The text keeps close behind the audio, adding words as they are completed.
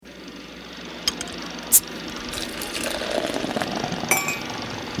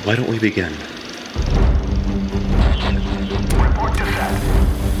Why don't we begin? Report to set.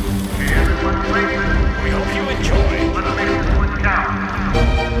 Everyone ready? We hope you enjoy. Let's make this one count.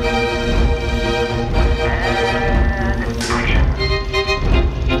 And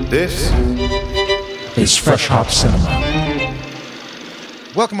action. This is Fresh Hop Cinema.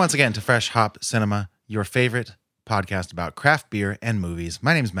 Welcome once again to Fresh Hop Cinema, your favorite podcast about craft beer and movies.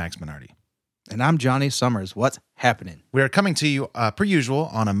 My name is Max Minardi. And I'm Johnny Summers. What's happening? We are coming to you, per usual,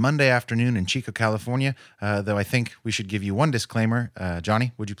 on a Monday afternoon in Chico, California, though I think we should give you one disclaimer.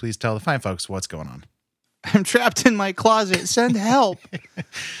 Johnny, would you please tell the fine folks what's going on? I'm trapped in my closet. Send help.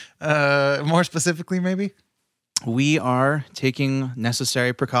 More specifically, maybe? We are taking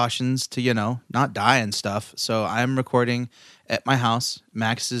necessary precautions to, not die and stuff. So I'm recording at my house.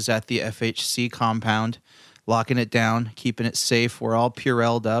 Max is at the FHC compound, locking it down, keeping it safe. We're all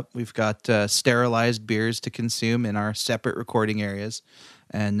Purelled up. We've got sterilized beers to consume in our separate recording areas.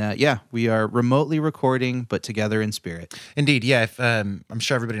 And we are remotely recording, but together in spirit. Indeed, yeah. I'm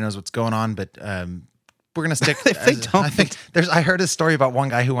sure everybody knows what's going on, but we're gonna stick. I heard a story about one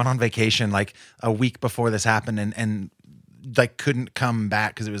guy who went on vacation like a week before this happened, and like couldn't come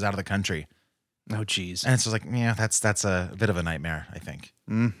back because it was out of the country. Oh, geez. And it's just like, yeah, that's a bit of a nightmare, I think.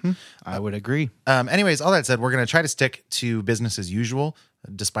 Mm-hmm. I would agree. Anyways, all that said, we're going to try to stick to business as usual,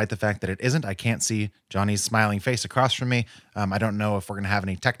 despite the fact that it isn't. I can't see Johnny's smiling face across from me. I don't know if we're going to have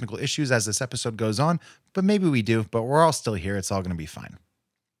any technical issues as this episode goes on, but maybe we do. But we're all still here. It's all going to be fine.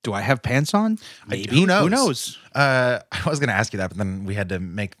 Do I have pants on? Maybe. Who knows? Who knows? I was going to ask you that, but then we had to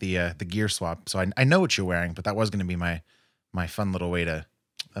make the gear swap. So I know what you're wearing, but that was going to be my fun little way to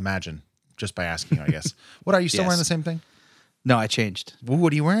imagine just by asking you, I guess. What, are you still wearing the same thing? No, I changed. Well,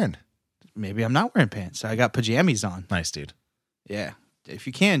 what are you wearing? Maybe I'm not wearing pants. I got pajamas on. Nice, dude. Yeah. If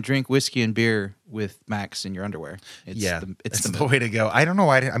you can, drink whiskey and beer with Max in your underwear. It's the way to go. I don't know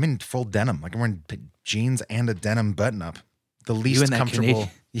why. I'm in full denim. Like I'm wearing jeans and a denim button-up. The least comfortable.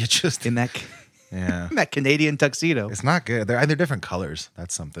 You just in that in that Canadian tuxedo. It's not good. They're different colors.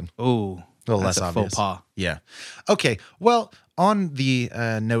 That's something. Oh, a little less obvious. Faux pas. Yeah. Okay. Well, on the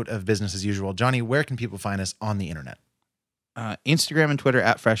note of business as usual, Johnny, where can people find us on the internet? Instagram and Twitter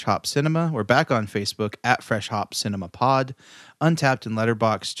at Fresh Hop Cinema. We're back on Facebook at Fresh Hop Cinema Pod. Untapped and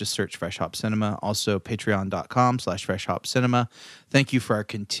Letterboxd, just search Fresh Hop Cinema. Also, patreon.com/Fresh Hop Cinema. Thank you for our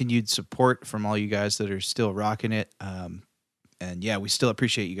continued support from all you guys that are still rocking it. And yeah, we still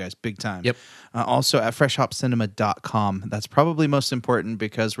appreciate you guys big time. Yep. Also at freshhopcinema.com. That's probably most important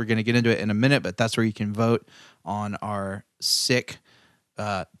because we're going to get into it in a minute, but that's where you can vote on our sick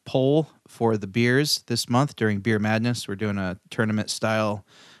poll for the beers this month during Beer Madness. We're doing a tournament-style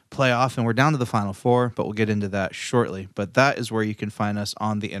playoff, and we're down to the Final Four, but we'll get into that shortly. But that is where you can find us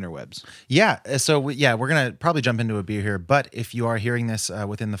on the interwebs. Yeah, so we're going to probably jump into a beer here, but if you are hearing this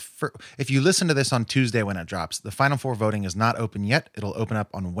if you listen to this on Tuesday when it drops, the Final Four voting is not open yet. It'll open up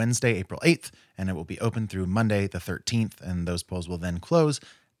on Wednesday, April 8th, and it will be open through Monday, the 13th, and those polls will then close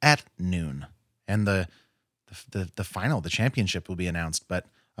at noon. And the final, the championship will be announced, but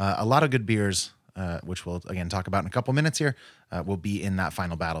a lot of good beers, which we'll again talk about in a couple minutes here, will be in that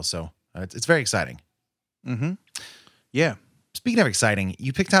final battle. So it's very exciting. Mm-hmm. Yeah. Speaking of exciting,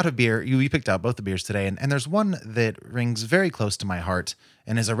 you picked out a beer. You picked out both the beers today, and there's one that rings very close to my heart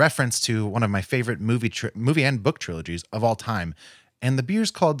and is a reference to one of my favorite movie and book trilogies of all time. And the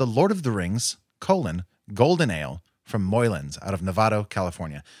beer's called The Lord of the Rings, Golden Ale from Moylan's out of Novato,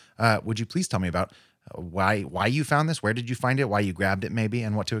 California. Would you please tell me about why you found this? Where did you find it? Why you grabbed it maybe,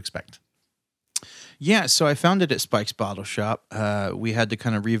 and what to expect? Yeah, so I found it at Spike's Bottle Shop. We had to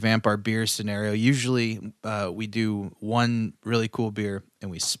kind of revamp our beer scenario. Usually we do one really cool beer and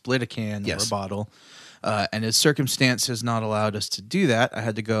we split a can or a bottle. And as circumstance has not allowed us to do that, I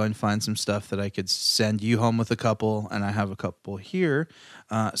had to go and find some stuff that I could send you home with a couple, and I have a couple here.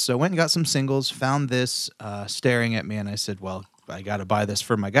 So I went and got some singles, found this staring at me, and I said, well, I got to buy this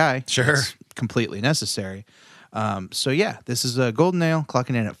for my guy. Sure. It's completely necessary. This is a Golden Ale,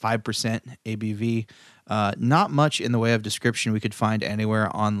 clocking in at 5% ABV. Not much in the way of description we could find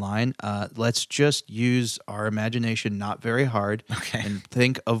anywhere online. Let's just use our imagination not very hard and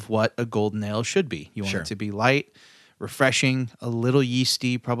think of what a Golden Ale should be. You want it to be light, refreshing, a little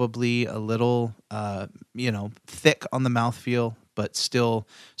yeasty, probably a little, thick on the mouthfeel, but still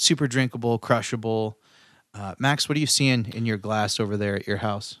super drinkable, crushable. Max, what are you seeing in your glass over there at your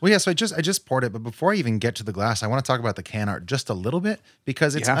house? Well, yeah, so I just poured it, but before I even get to the glass, I want to talk about the can art just a little bit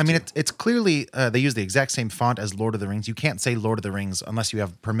because it's clearly they use the exact same font as Lord of the Rings. You can't say Lord of the Rings unless you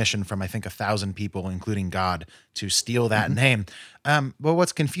have permission from I think 1,000 people, including God, to steal that name. But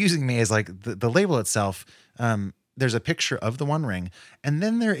what's confusing me is like the label itself. there's a picture of the One Ring, and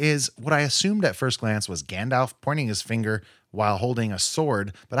then there is what I assumed at first glance was Gandalf pointing his finger while holding a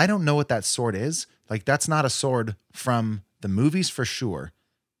sword, but I don't know what that sword is. Like, that's not a sword from the movies for sure.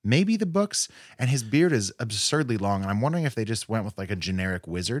 Maybe the books, and his beard is absurdly long, and I'm wondering if they just went with like a generic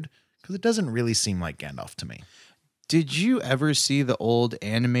wizard, because it doesn't really seem like Gandalf to me. Did you ever see the old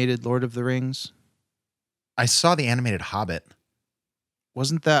animated Lord of the Rings? I saw the animated Hobbit.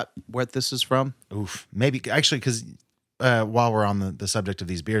 Wasn't that what this is from? Oof, maybe actually, because while we're on the subject of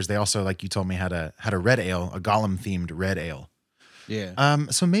these beers, they also, like you told me, had a red ale, a Gollum themed red ale. Yeah.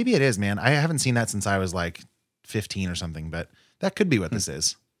 So maybe it is, man. I haven't seen that since I was like 15 or something, but that could be what this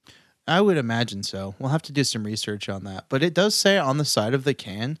is. I would imagine so. We'll have to do some research on that. But it does say on the side of the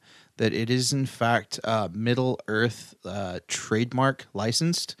can that it is, in fact, Middle Earth trademark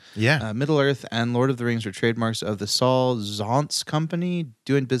licensed. Yeah. Middle Earth and Lord of the Rings are trademarks of the Saul Zaentz Company,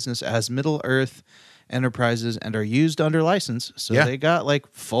 doing business as Middle Earth Enterprises, and are used under license. So Yeah. they got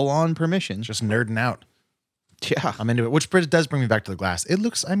like full-on permission. Just nerding out. Yeah. I'm into it, which does bring me back to the glass. It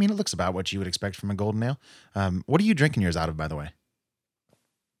looks about what you would expect from a golden ale. What are you drinking yours out of, by the way?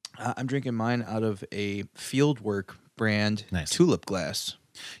 I'm drinking mine out of a Fieldwork brand Nice. tulip glass.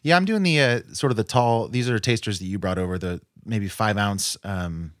 Yeah, I'm doing the sort of the tall. These are tasters that you brought over, the maybe 5 ounce.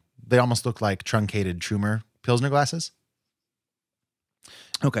 They almost look like truncated Trumer Pilsner glasses.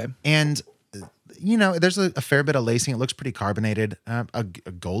 Okay. And, there's a fair bit of lacing. It looks pretty carbonated, a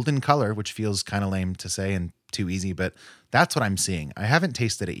golden color, which feels kind of lame to say and too easy, but that's what I'm seeing. I haven't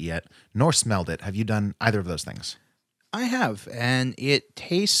tasted it yet, nor smelled it. Have you done either of those things? I have, and it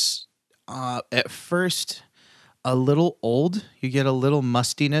tastes at first a little old. You get a little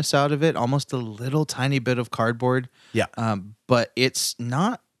mustiness out of it, almost a little tiny bit of cardboard. Yeah. But it's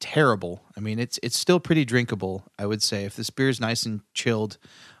not terrible. I mean, it's still pretty drinkable, I would say. If this beer is nice and chilled,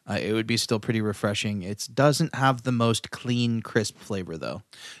 it would be still pretty refreshing. It doesn't have the most clean, crisp flavor, though.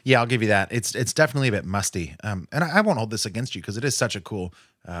 Yeah, I'll give you that. It's definitely a bit musty. And I won't hold this against you because it is such a cool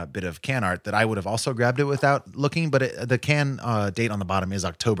bit of can art that I would have also grabbed it without looking. But the can date on the bottom is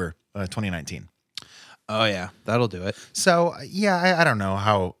October 2019. Oh, yeah. That'll do it. So, yeah, I don't know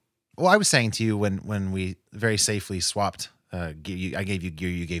how. Well, I was saying to you when we very safely swapped, I gave you gear,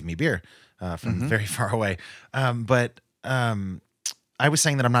 you gave me beer from very far away. But I was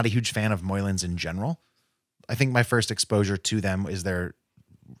saying that I'm not a huge fan of Moylan's in general. I think my first exposure to them is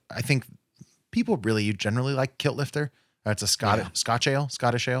I think people really generally like Kilt Lifter. It's a Scotch ale,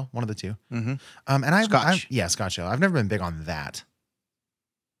 Scottish ale, one of the two. Mm-hmm. And Scotch. Scotch ale. I've never been big on that.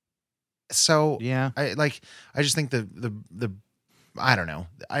 So Yeah. I just think the I don't know.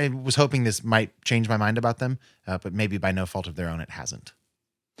 I was hoping this might change my mind about them, but maybe by no fault of their own, it hasn't.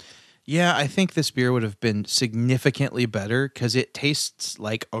 Yeah, I think this beer would have been significantly better because it tastes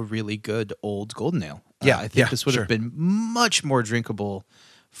like a really good old golden ale. Yeah, I think yeah, this would sure. have been much more drinkable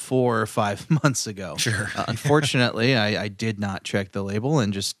 4 or 5 months ago. Sure. Unfortunately, I did not check the label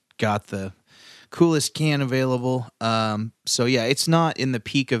and just got the coolest can available. So yeah, it's not in the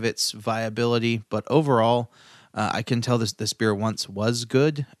peak of its viability, but overall, I can tell this beer once was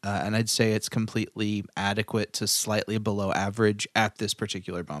good, and I'd say it's completely adequate to slightly below average at this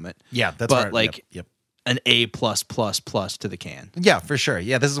particular moment. Yeah, that's But right. like Yep. an A+++ to the can. Yeah, for sure.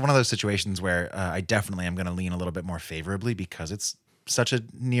 Yeah, this is one of those situations where I definitely am going to lean a little bit more favorably because it's such a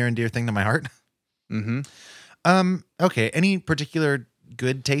near and dear thing to my heart. Mm-hmm. Okay. Any particular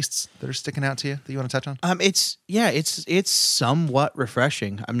good tastes that are sticking out to you that you want to touch on? It's somewhat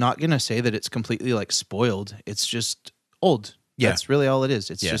refreshing. I'm not gonna say that it's completely like spoiled. It's just old. Yeah. That's really all it is.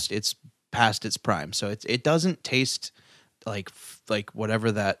 It's Yeah. just it's past its prime. So it doesn't taste like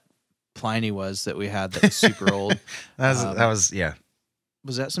whatever that Pliny was that we had that was super old. That was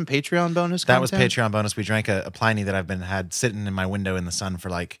Was that some Patreon bonus? That was content? Patreon bonus. We drank a Pliny that I've had sitting in my window in the sun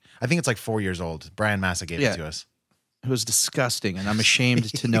for I think it's 4 years old. Brian Massa gave it to us. It was disgusting, and I'm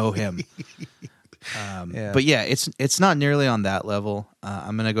ashamed to know him. Yeah. But yeah, it's not nearly on that level.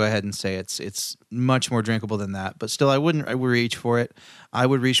 I'm gonna go ahead and say it's much more drinkable than that. But still, I would reach for it. I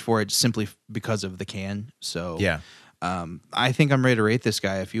would reach for it simply because of the can. So Yeah. I think I'm ready to rate this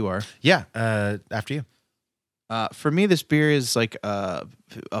guy. If you are, Yeah. After you. for me, this beer is like a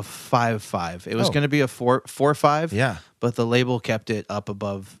 5.5. It was Oh. going to be a 4.5. Yeah. But the label kept it up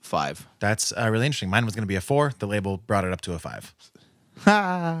above 5. That's really interesting. Mine was going to be a 4. The label brought it up to a 5.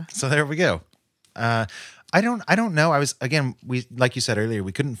 Ha! So there we go. I don't know. We like you said earlier,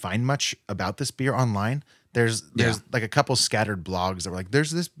 we couldn't find much about this beer online. There's like a couple scattered blogs that were like,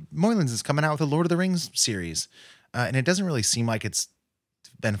 there's this Moylan's is coming out with a Lord of the Rings series. And it doesn't really seem like it's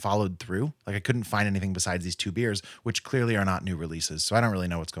been followed through. Like I couldn't find anything besides these 2 beers, which clearly are not new releases. So I don't really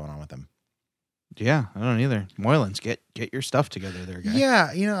know what's going on with them. Yeah, I don't either. Moylan's, get your stuff together there, guy.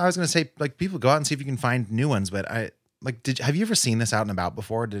 Yeah, I was gonna say like people go out and see if you can find new ones, but have you ever seen this out and about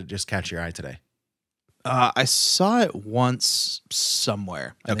before? Or did it just catch your eye today? I saw it once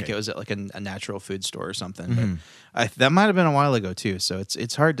somewhere. I think Okay. it was at like a natural food store or something. Mhm. But that might have been a while ago too. So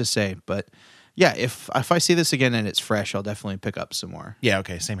it's hard to say. But yeah, if I see this again and it's fresh, I'll definitely pick up some more. Yeah,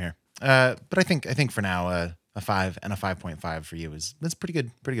 okay, same here. But I think for now, a 5 and a 5.5 for you that's pretty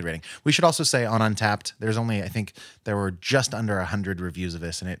good rating. We should also say on Untapped, there's only I think there were just under 100 reviews of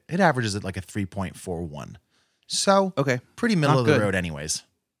this, and it averages at like a 3.41. So Okay, pretty middle Not of the good. road, anyways.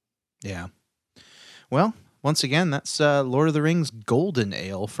 yeah. Well, once again, that's Lord of the Rings Golden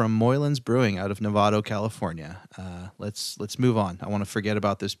Ale from Moylan's Brewing out of Novato, California. Let's move on. I want to forget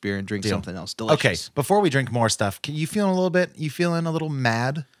about this beer and drink Deal. something else delicious. Okay, before we drink more stuff, you feeling a little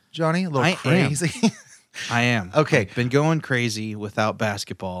mad, Johnny? A little I am. crazy? I am. Okay. I've been going crazy without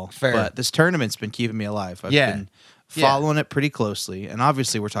basketball. Fair. But this tournament's been keeping me alive. I've Yeah. been following it pretty closely. And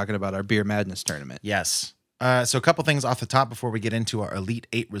obviously we're talking about our Beer Madness tournament. Yes. So a couple things off the top before we get into our Elite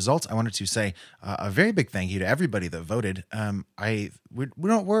 8 results. I wanted to say a very big thank you to everybody that voted.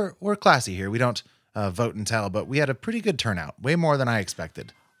 We're classy here. We don't vote and tell, but we had a pretty good turnout, way more than I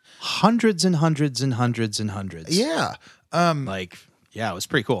expected. Hundreds and hundreds and hundreds and hundreds. Yeah. It was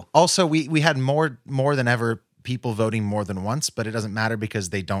pretty cool. Also, we had more than ever people voting more than once, but it doesn't matter because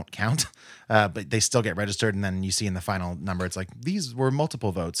they don't count. But they still get registered, and then you see in the final number, it's like these were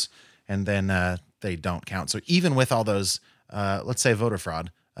multiple votes, and then they don't count. So even with all those, let's say voter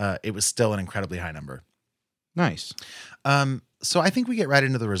fraud, it was still an incredibly high number. Nice. So I think we get right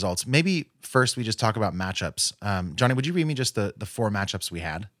into the results. Maybe first we just talk about matchups. Johnny, would you read me just the 4 matchups we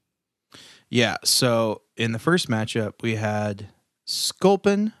had? Yeah. So in the first matchup, we had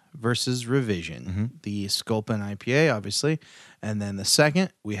Sculpin versus Revision, the Sculpin IPA, obviously. And then the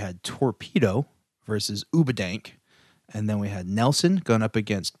second, we had Torpedo versus Ubadank. And then we had Nelson going up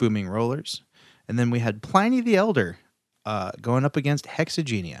against Booming Rollers. And then we had Pliny the Elder going up against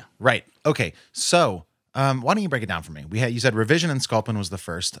Hexagenia. Right. Okay. So why don't you break it down for me? You said Revision and Sculpin was the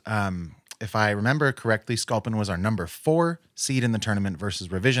first. If I remember correctly, Sculpin was our number 4 seed in the tournament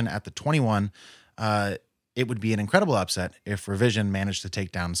versus Revision at the 21. It would be an incredible upset if Revision managed to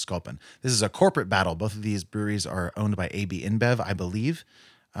take down Sculpin. This is a corporate battle. Both of these breweries are owned by AB InBev, I believe.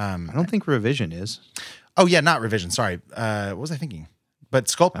 I don't think Revision is. Oh yeah, not Revision. Sorry. What was I thinking? But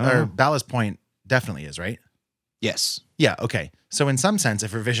Sculpin or Ballast Point definitely is, right? Yes. Yeah. Okay. So in some sense,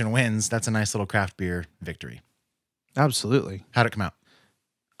 if Revision wins, that's a nice little craft beer victory. Absolutely. How'd it come out?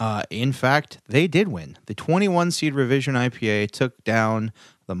 In fact, they did win. The 21 seed Revision IPA took down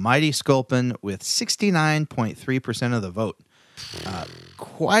the mighty Sculpin with 69.3% of the vote.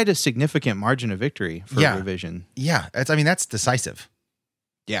 Quite a significant margin of victory for Revision. Yeah. That's decisive.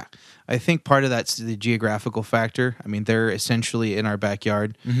 Yeah. I think part of that's the geographical factor. I mean, they're essentially in our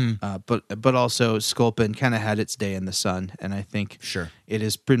backyard, but also Sculpin kind of had its day in the sun. And I think it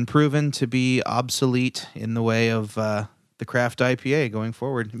has been proven to be obsolete in the way of the craft IPA going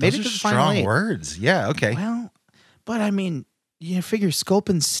forward. Those are strong words. Yeah, okay. Well, but I mean, you figure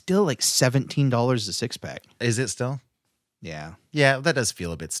Sculpin's still like $17 a 6-pack. Is it still? Yeah. Yeah, that does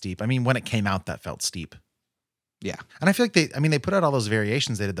feel a bit steep. I mean, when it came out, that felt steep. Yeah. And I feel like they put out all those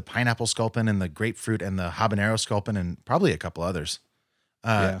variations. They did the pineapple Sculpin and the grapefruit and the habanero Sculpin and probably a couple others.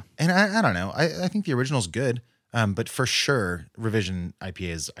 And I don't know. I think the original's good, but for sure, Revision IPA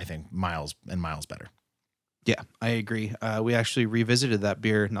is, I think, miles and miles better. Yeah, I agree. We actually revisited that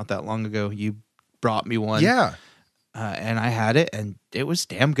beer not that long ago. You brought me one. Yeah. And I had it, and it was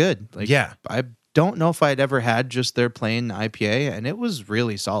damn good. Yeah. I don't know if I'd ever had just their plain IPA, and it was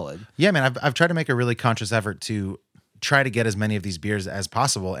really solid. Yeah, man, I've tried to make a really conscious effort to try to get as many of these beers as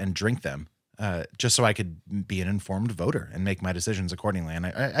possible and drink them, just so I could be an informed voter and make my decisions accordingly. And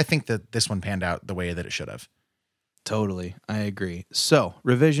I think that this one panned out the way that it should have. Totally. I agree. So,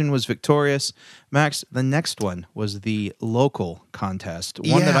 Revision was victorious. Max, the next one was the local contest.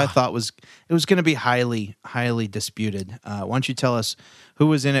 One that I thought was going to be highly, highly disputed. Why don't you tell us who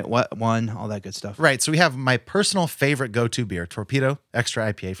was in it, what won, all that good stuff. Right. So we have my personal favorite go-to beer, Torpedo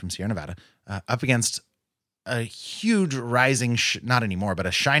Extra IPA from Sierra Nevada, up against a huge rising, not anymore, but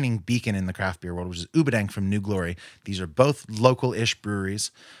a shining beacon in the craft beer world, which is Ubadank from New Glory. These are both local-ish breweries.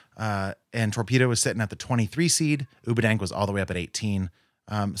 And Torpedo was sitting at the 23 seed. Ubadank was all the way up at 18.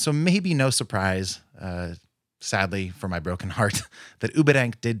 So maybe no surprise, sadly for my broken heart, that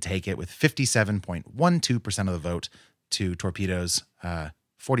Ubadank did take it with 57.12% of the vote to Torpedo's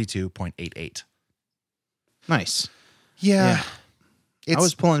 42.88. Nice. Yeah. I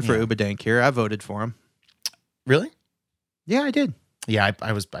was pulling for Ubadank here. I voted for him. Really? Yeah, I did. Yeah,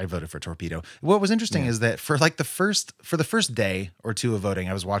 I voted for Torpedo. What was interesting Yeah. is that for the first day or two of voting,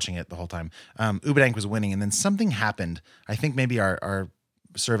 I was watching it the whole time. Ubadank was winning, and then something happened. I think maybe our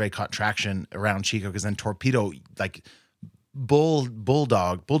survey caught traction around Chico because then Torpedo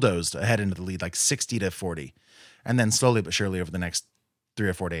bulldozed ahead into the lead 60-40, and then slowly but surely over the next 3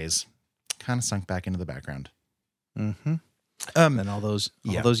 or 4 days, kind of sunk back into the background. Mm-hmm. Um, And all those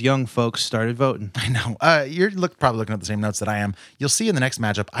yeah. young folks started voting. I know. You're probably looking at the same notes that I am. You'll see in the next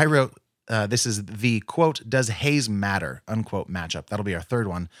matchup, I wrote, this is the quote, "Does haze matter?" unquote matchup. That'll be our third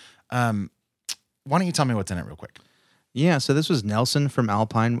one. Why don't you tell me what's in it real quick? Yeah, so this was Nelson from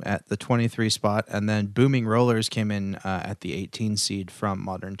Alpine at the 23 spot, and then Booming Rollers came in at the 18 seed from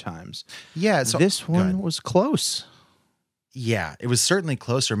Modern Times. Yeah. So This go ahead. one was close. Yeah, it was certainly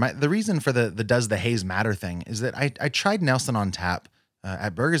closer. The reason for the "Does the haze matter" thing is that I tried Nelson on tap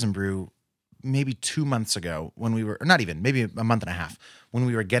at Burgers and Brew maybe 2 months ago when we were, or not even, maybe a month and a half, when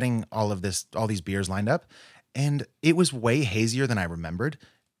we were getting all these beers lined up, and it was way hazier than I remembered.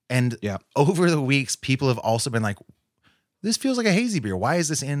 And Yeah. over the weeks, people have also been like, "This feels like a hazy beer. Why is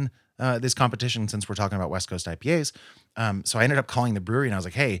this in this competition?" Since we're talking about West Coast IPAs, so I ended up calling the brewery and I was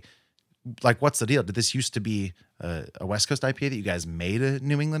like, "Hey, what's the deal? Did this used to be a West Coast IPA that you guys made a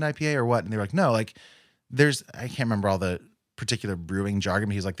New England IPA or what?" And they were like, "No, I can't remember all the particular brewing jargon,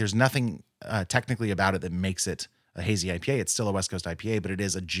 but he's like, there's nothing technically about it that makes it a hazy IPA. It's still a West Coast IPA, but it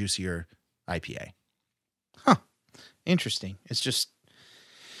is a juicier IPA." Interesting. It's just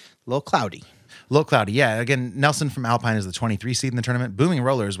a little cloudy. Low cloudy. Yeah. Again, Nelson from Alpine is the 23 seed in the tournament. Booming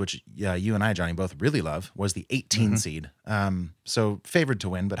Rollers, which you and I, Johnny, both really love, was the 18 seed. So favored to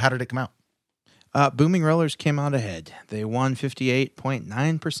win, but how did it come out? Booming Rollers came out ahead. They won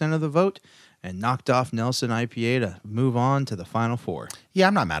 58.9% of the vote and knocked off Nelson IPA to move on to the Final Four. Yeah,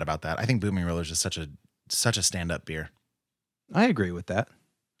 I'm not mad about that. I think Booming Rollers is such a stand-up beer. I agree with that.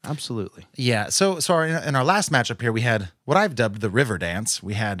 Absolutely. Yeah. So in our last matchup here, we had what I've dubbed the River Dance.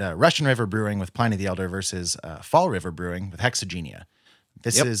 We had Russian River Brewing with Pliny the Elder versus Fall River Brewing with Hexagenia.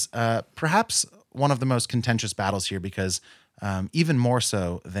 This Yep. is perhaps one of the most contentious battles here because even more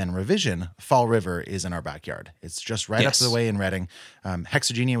so than Revision, Fall River is in our backyard. It's just right up to the Yes. way in Reading.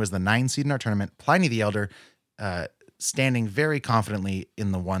 Hexagenia was the 9 seed in our tournament. Pliny the Elder standing very confidently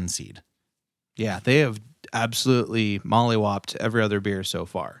in the 1 seed. Yeah, they have absolutely mollywopped every other beer so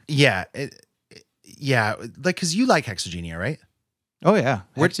far. Yeah. Yeah. Because you like Hexagenia, right? Oh yeah,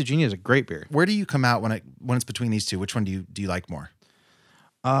 Where- Hexagenia is a great beer. Where do you come out when it's between these two? Which one do you like more?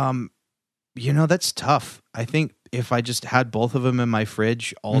 That's tough. I think if I just had both of them in my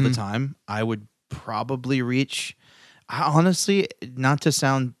fridge all the time, I would probably reach. Honestly, not to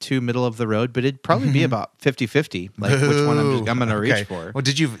sound too middle of the road, but it'd probably be about 50-50, like which one I'm going to reach for. Well,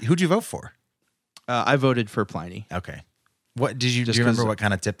 who'd you vote for? I voted for Pliny. Okay. What do you Just remember 'cause- what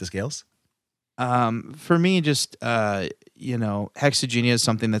kind of tipped the scales? For me, just Hexagenia is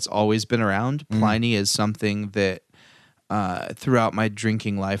something that's always been around. Pliny is something that throughout my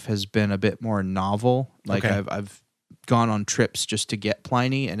drinking life has been a bit more novel. Like Okay. I've gone on trips just to get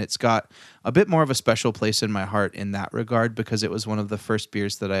Pliny, and it's got a bit more of a special place in my heart in that regard because it was one of the first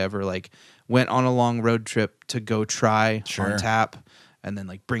beers that I ever went on a long road trip to go try Sure. on tap. And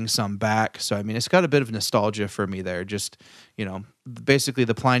then bring some back. So I mean, it's got a bit of nostalgia for me there. Just basically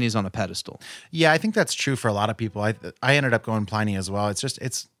the Pliny's on a pedestal. Yeah, I think that's true for a lot of people. I ended up going Pliny as well.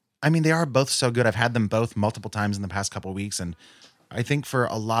 I mean, they are both so good. I've had them both multiple times in the past couple of weeks, and I think for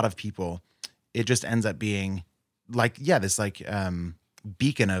a lot of people, it just ends up being this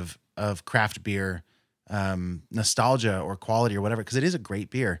beacon of craft beer nostalgia or quality or whatever, because it is a great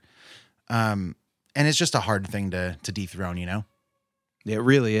beer, and it's just a hard thing to dethrone, It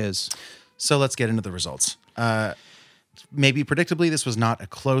really is. So let's get into the results. Maybe predictably, this was not a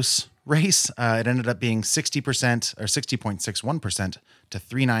close race. It ended up being 60% or 60.61% to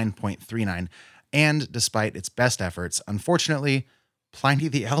 39.39. And despite its best efforts, unfortunately, Pliny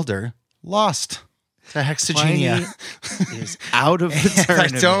the Elder lost to Hexagenia. Pliny is out of the I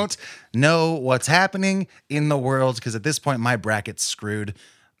tournament. don't know what's happening in the world because at this point, my bracket's screwed.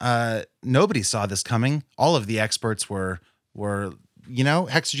 Nobody saw this coming. All of the experts were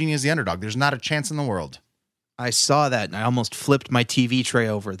Hexagenia is the underdog. There's not a chance in the world. I saw that and I almost flipped my TV tray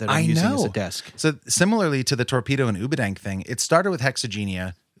over that I'm using as a desk. So similarly to the Torpedo and Ubadank thing, it started with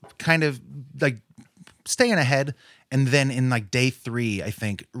Hexagenia kind of staying ahead. And then in day 3, I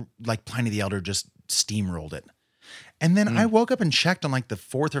think Pliny the Elder just steamrolled it. And then I woke up and checked on the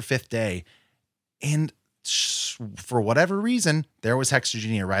 4th or 5th day. And for whatever reason, there was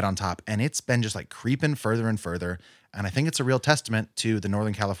Hexagenia right on top. And it's been just creeping further and further. And I think it's a real testament to the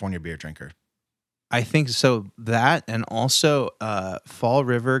Northern California beer drinker. I think so. That and also Fall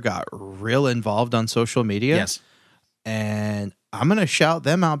River got real involved on social media. Yes. And I'm gonna shout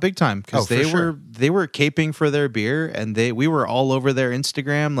them out big time because Oh, for sure. they were caping for their beer, and we were all over their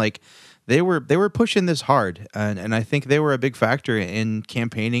Instagram. Like they were pushing this hard, and I think they were a big factor in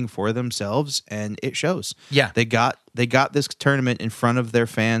campaigning for themselves, and it shows. Yeah. they got this tournament in front of their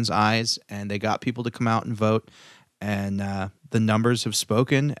fans' eyes, and they got people to come out and vote, and the numbers have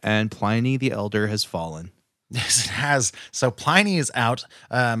spoken, and Pliny the Elder has fallen. Yes, it has. So Pliny is out.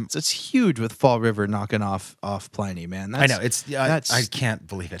 So it's huge with Fall River knocking off Pliny, man. I know it's. I can't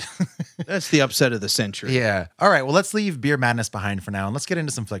believe it. That's the upset of the century. Yeah. All right. Well, let's leave beer madness behind for now, and let's get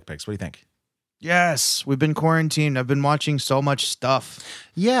into some flick picks. What do you think? Yes, we've been quarantined. I've been watching so much stuff.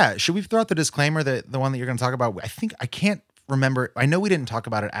 Yeah. Should we throw out the disclaimer that the one that you're going to talk about? I can't remember. I know we didn't talk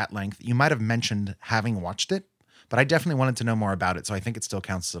about it at length. You might have mentioned having watched it, but I definitely wanted to know more about it. So I think it still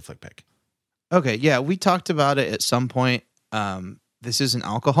counts as a flick pick. Okay, yeah, we talked about it at some point. This is an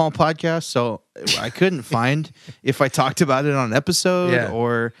alcohol podcast, so I couldn't find if I talked about it on an episode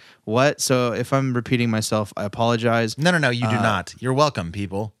or what. So if I'm repeating myself, I apologize. No. You do not. You're welcome,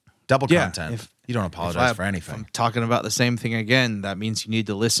 people. Double content. You don't apologize for If anything. I'm talking about the same thing again, that means you need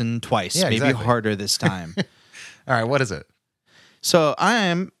to listen twice, Yeah, maybe exactly. harder this time. All right. What is it? So I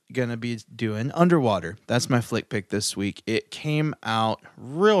am going to be doing Underwater. That's my flick pick this week. It came out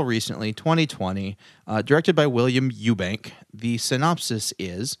real recently, 2020, directed by William Eubank. The synopsis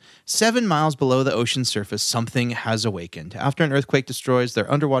is 7 miles below the ocean surface, something has awakened. After an earthquake destroys their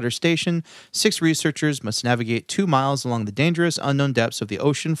underwater station, 6 researchers must navigate 2 miles along the dangerous unknown depths of the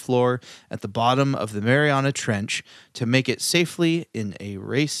ocean floor at the bottom of the Mariana Trench to make it safely in a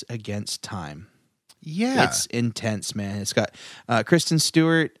race against time. Yeah. It's intense, man. It's got Kristen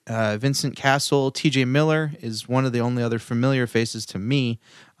Stewart, Vincent Castle, TJ Miller is one of the only other familiar faces to me,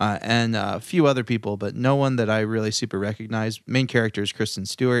 and a few other people, but no one that I really super recognize. Main character is Kristen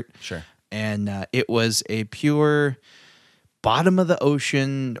Stewart. Sure. And it was a pure bottom of the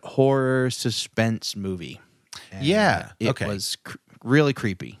ocean horror suspense movie. And, it was really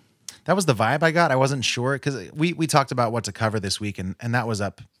creepy. That was the vibe I got. I wasn't sure because we talked about what to cover this week, and that was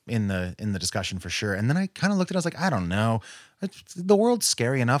up in the discussion for sure. And then I kind of looked at it, I was like, I don't know. The world's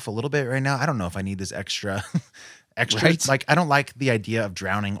scary enough a little bit right now. I don't know if I need this extra. Right? Like, I don't like the idea of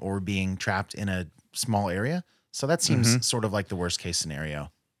drowning or being trapped in a small area. So that seems sort of like the worst case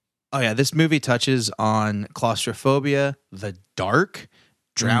scenario. Oh, yeah. This movie touches on claustrophobia, the dark,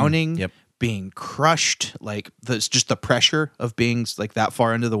 drowning, Yep. being crushed, like just the pressure of being like that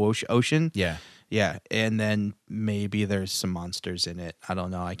far into the ocean. Yeah. Yeah. And then maybe there's some monsters in it. I don't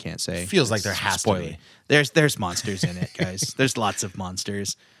know. I can't say. Feels like there has to be. There's monsters in it, guys. There's lots of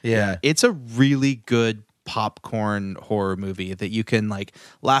monsters. Yeah. It's a really good popcorn horror movie that you can like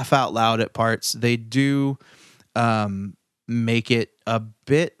laugh out loud at parts. They do make it a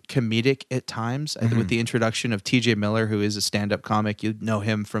bit comedic at times with the introduction of TJ Miller, who is a stand-up comic. You know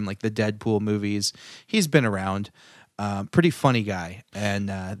him from like the Deadpool movies. He's been around. Pretty funny guy. And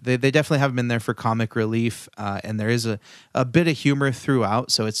they definitely have him in there for comic relief. And there is a bit of humor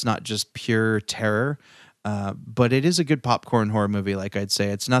throughout, so it's not just pure terror. But it is a good popcorn horror movie, like I'd say.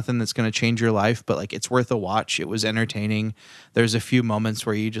 It's nothing that's going to change your life, but like it's worth a watch. It was entertaining. There's a few moments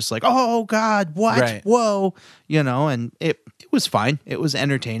where you just like, oh God, what? Right. Whoa. You know, and it was fine. It was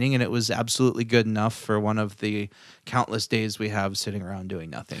entertaining, and it was absolutely good enough for one of the countless days we have sitting around doing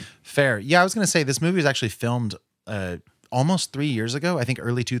nothing. Fair. Yeah, I was going to say this movie was actually filmed almost 3 years ago, I think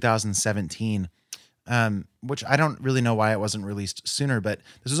early 2017, which I don't really know why it wasn't released sooner. But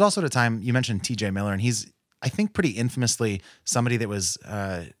this was also the time you mentioned TJ Miller, and he's, I think, pretty infamously somebody that was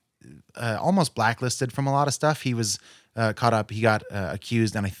almost blacklisted from a lot of stuff. He was caught up. He got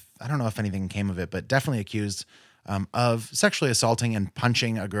accused, and I don't know if anything came of it, but definitely accused of sexually assaulting and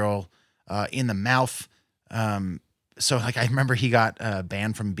punching a girl in the mouth. So like I remember he got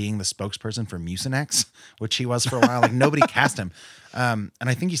banned from being the spokesperson for Mucinex, which he was for a while. Like nobody cast him. And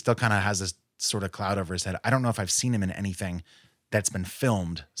I think he still kind of has this sort of cloud over his head. I don't know if I've seen him in anything that's been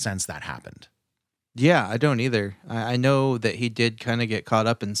filmed since that happened. Yeah, I don't either. I know that he did kind of get caught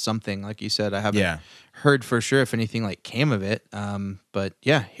up in something, like you said. I haven't heard for sure if anything like came of it. But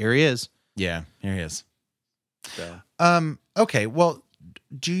yeah, here he is. Yeah, here he is. So. Okay, well,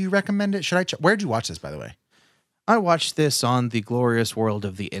 do you recommend it? Should I? Where'd you watch this, by the way? I watched this on the glorious world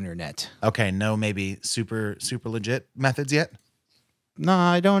of the internet. Okay, no, maybe super legit methods yet. No,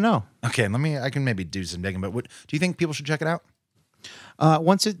 I don't know. Okay, I can maybe do some digging. But do you think people should check it out?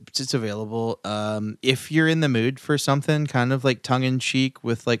 Once it's available, if you're in the mood for something kind of like tongue in cheek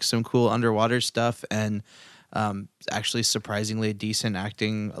with like some cool underwater stuff and Actually, surprisingly decent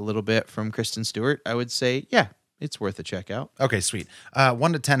acting a little bit from Kristen Stewart. I would say, yeah, it's worth a check out. Okay, sweet.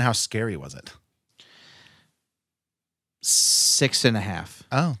 1 to 10, how scary was it? 6.5.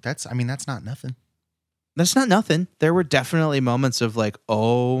 Oh, that's not nothing. That's not nothing. There were definitely moments of like,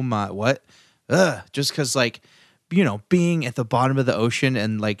 oh my, what? Ugh. Just because, like, you know, being at the bottom of the ocean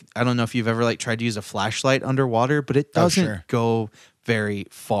and like, I don't know if you've ever like tried to use a flashlight underwater, but it doesn't sure. go very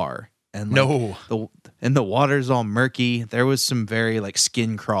far. And No. the water's all murky. There was some very like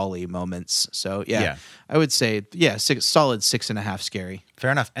skin crawly moments. So yeah, I would say solid 6.5 scary.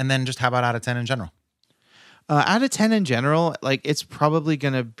 Fair enough. And then just how about out of 10 in general? Out of 10 in general, like it's probably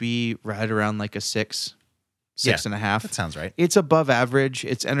gonna be right around like a 6.5. That sounds right. It's above average.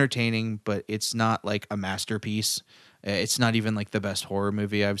 It's entertaining, but it's not like a masterpiece. It's not even like the best horror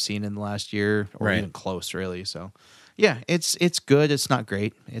movie I've seen in the last year, or Right. even close, really. So, yeah, it's good. It's not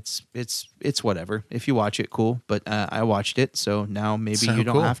great. It's whatever. If you watch it, cool. But I watched it, so now maybe So you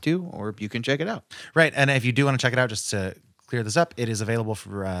don't cool. have to, or you can check it out. Right. And if you do want to check it out, just to clear this up, it is available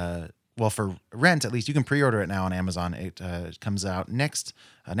for for rent. At least you can pre-order it now on Amazon. It comes out next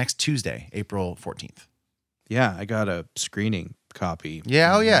Tuesday, April 14th. Yeah, I got a screening copy.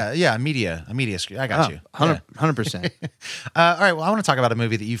 Yeah. Oh yeah. A media screen. I got you. 100%. All right. Well, I want to talk about a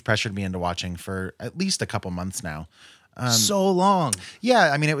movie that you've pressured me into watching for at least a couple months now. So long.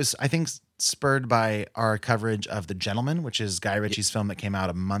 Yeah. I mean, it was, I think, spurred by our coverage of The Gentleman, which is Guy Ritchie's film that came out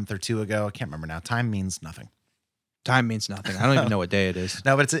a month or two ago. I can't remember now. Time means nothing. Time means nothing. I don't even know what day it is.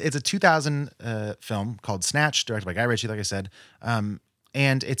 No, but it's a 2000 film called Snatch, directed by Guy Ritchie, like I said.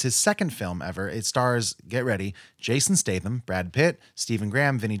 And it's his second film ever. It stars, get ready, Jason Statham, Brad Pitt, Stephen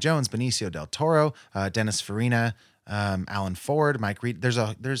Graham, Vinnie Jones, Benicio del Toro, Dennis Farina, Alan Ford, Mike Reed.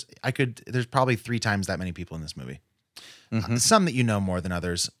 There's probably 3 times that many people in this movie. Mm-hmm. Some that you know more than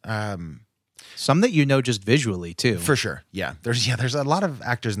others. Some that you know just visually too. For sure. Yeah. There's a lot of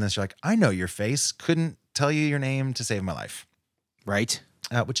actors in this. You're like, I know your face. Couldn't tell you your name to save my life. Right?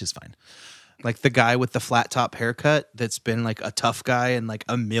 Which is fine. Like the guy with the flat top haircut that's been like a tough guy in like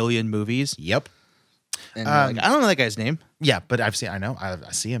a million movies. Yep. And like, I don't know that guy's name. Yeah, but I know.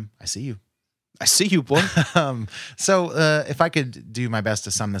 I see him. I see you. I see you, boy. So if I could do my best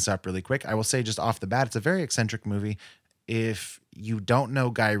to sum this up really quick, I will say just off the bat, it's a very eccentric movie. If you don't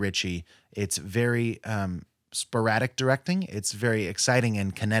know Guy Ritchie, it's very sporadic directing. It's very exciting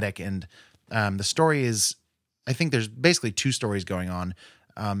and kinetic. And the story is, I think there's basically 2 stories going on.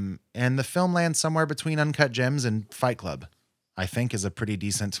 And the film lands somewhere between Uncut Gems and Fight Club, I think is a pretty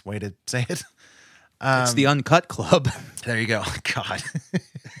decent way to say it. It's the Uncut Club. There you go. God.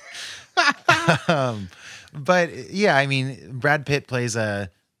 But yeah, I mean, Brad Pitt plays a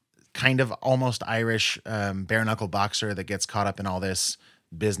kind of almost Irish bare knuckle boxer that gets caught up in all this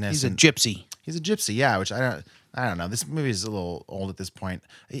business. He's a gypsy. He's a gypsy, yeah. Which I don't know. This movie is a little old at this point.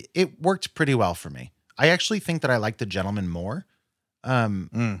 It worked pretty well for me. I actually think that I like The Gentleman more,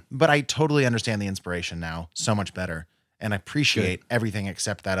 but I totally understand the inspiration now so much better, and I appreciate everything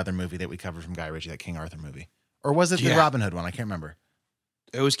except that other movie that we covered from Guy Ritchie, that King Arthur movie, or was it the Robin Hood one? I can't remember.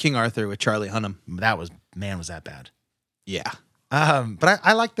 It was King Arthur with Charlie Hunnam. That was that bad. Yeah. But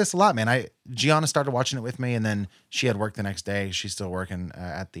I like this a lot, man. Gianna started watching it with me, and then she had work the next day. She's still working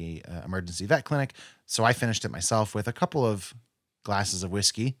at the emergency vet clinic. So I finished it myself with a couple of glasses of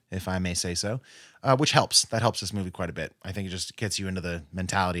whiskey, if I may say so, which helps. That helps this movie quite a bit. I think it just gets you into the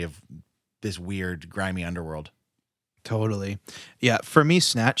mentality of this weird, grimy underworld. Totally. Yeah. For me,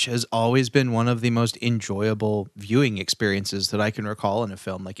 Snatch has always been one of the most enjoyable viewing experiences that I can recall in a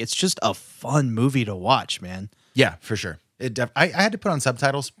film. Like, it's just a fun movie to watch, man. Yeah, for sure. I had to put on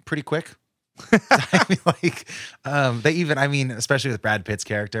subtitles pretty quick. I mean, like, especially with Brad Pitt's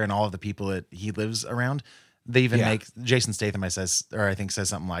character and all of the people that he lives around, they even make Jason Statham, I think says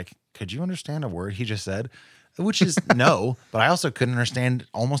something like, "Could you understand a word he just said?" Which is no, but I also couldn't understand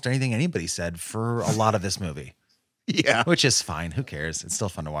almost anything anybody said for a lot of this movie. Yeah. Which is fine. Who cares? It's still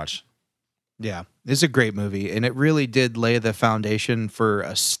fun to watch. Yeah. It's a great movie, and it really did lay the foundation for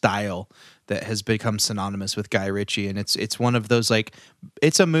a style that has become synonymous with Guy Ritchie. And it's one of those, like,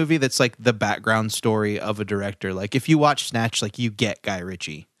 it's a movie that's like the background story of a director. Like, if you watch Snatch, like, you get Guy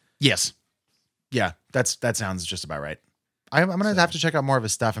Ritchie. Yes. Yeah, that sounds just about right. I'm going to have to check out more of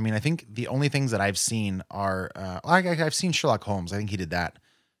his stuff. I mean, I think the only things that I've seen are, I've seen Sherlock Holmes. I think he did that.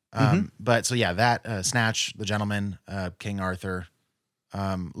 But so yeah, that Snatch, The Gentleman, King Arthur.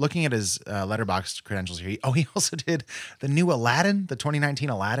 Looking at his Letterboxd credentials here, he also did the new Aladdin, the 2019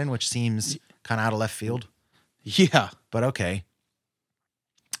 Aladdin, which seems kind of out of left field. Yeah, but okay.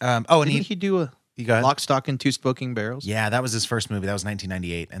 And didn't he do a Lock, Stock, and Two Smoking Barrels? Yeah, that was his first movie. That was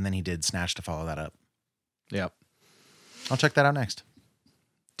 1998, and then he did Snatch to follow that up. Yep. I'll check that out next.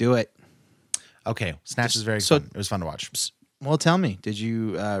 Do it. Okay, Snatch is very So- fun. It was fun to watch. Well, tell me, did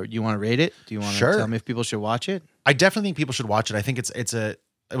you want to rate it? Do you want to Sure. tell me if people should watch it? I definitely think people should watch it. I think it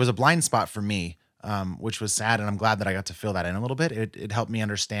was a blind spot for me, which was sad, and I'm glad that I got to fill that in a little bit. It helped me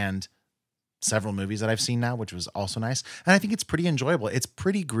understand several movies that I've seen now, which was also nice. And I think it's pretty enjoyable. It's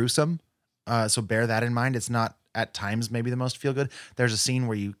pretty gruesome, so bear that in mind. It's not at times maybe the most feel good. There's a scene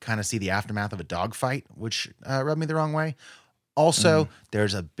where you kind of see the aftermath of a dogfight, which rubbed me the wrong way. Also,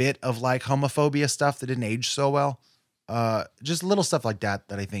 there's a bit of like homophobia stuff that didn't age so well. Just little stuff like that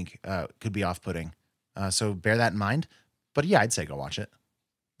I think could be off-putting. So bear that in mind. But yeah, I'd say go watch it.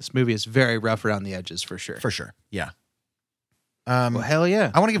 This movie is very rough around the edges for sure. For sure. Yeah. Well, hell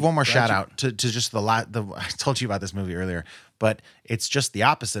yeah. I want to give one more Glad shout you- out to just I told you about this movie earlier, but it's just the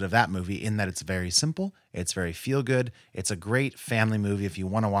opposite of that movie in that it's very simple. It's very feel good. It's a great family movie if you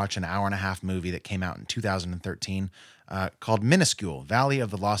want to watch an hour and a half movie that came out in 2013 called Minuscule, Valley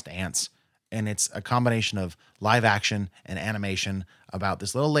of the Lost Ants. And it's a combination of live action and animation about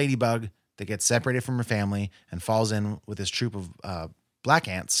this little ladybug that gets separated from her family and falls in with this troop of black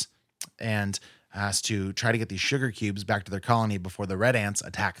ants and has to try to get these sugar cubes back to their colony before the red ants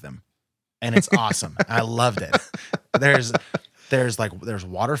attack them. And it's awesome. I loved it. There's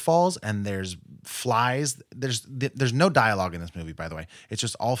waterfalls and there's flies. There's no dialogue in this movie, by the way. It's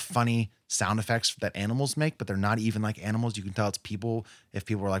just all funny sound effects that animals make, but they're not even like animals. You can tell it's people. If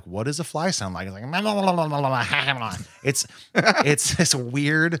people are like, what does a fly sound like? It's like, it's this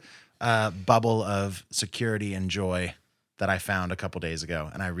weird bubble of security and joy that I found a couple days ago.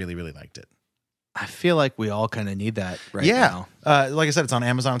 And I really, really liked it. I feel like we all kind of need that right now. Like I said, it's on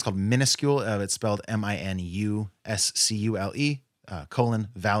Amazon. It's called Minuscule. It's spelled MINUSCULE,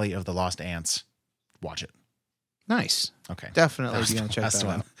 Valley of the Lost Ants. Watch it. Nice. Okay. Definitely That was going the to check last that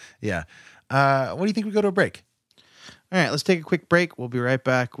one. out. Yeah. What do you think we go to a break? All right, let's take a quick break. We'll be right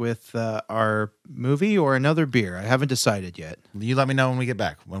back with our movie or another beer. I haven't decided yet. You let me know when we get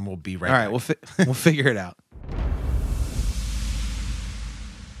back, when we'll be right All right, back. we'll figure it out.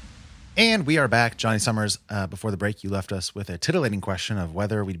 And we are back. Johnny Summers, before the break, you left us with a titillating question of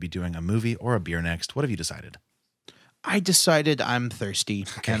whether we'd be doing a movie or a beer next. What have you decided? I decided I'm thirsty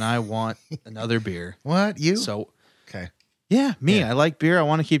and I want another beer. What? You? So, okay. yeah, me. Yeah. I like beer. I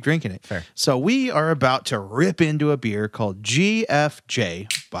want to keep drinking it. Fair. So we are about to rip into a beer called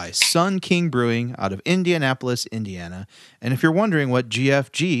GFJ by Sun King Brewing out of Indianapolis, Indiana. And if you're wondering what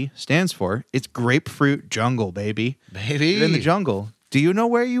GFG stands for, it's Grapefruit Jungle, baby. Baby. You're in the jungle. Do you know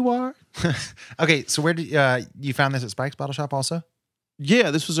where you are? Okay, so where did you found this at Spike's Bottle Shop also?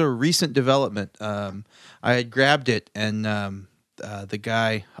 Yeah, this was a recent development. I had grabbed it, and the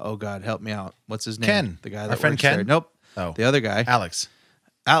guy, oh God, help me out. What's his name? Ken. The guy Our that friend works Ken? there. Nope. Oh. The other guy. Alex.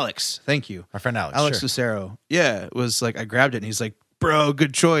 Alex. Thank you. Our friend Alex. Alex sure. Lucero. Yeah, it was like I grabbed it, and he's like, bro,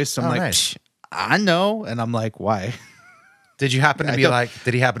 good choice. I'm Oh, like, nice. "Psh, I know. And I'm like, why? Did you happen to I be don't- like,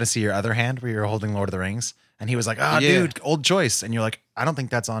 did he happen to see your other hand where you were holding Lord of the Rings? And he was like, oh, Yeah. dude, old choice. And you're like, I don't think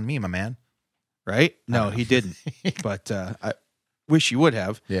that's on me, my man. Right? No, don't know. he didn't. But I wish you would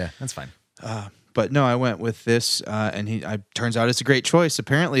have. Yeah, that's fine. But no, I went with this, and turns out it's a great choice.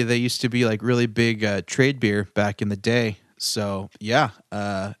 Apparently, they used to be like really big trade beer back in the day. So yeah,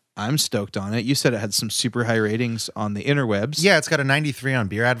 I'm stoked on it. You said it had some super high ratings on the interwebs. Yeah, it's got a 93 on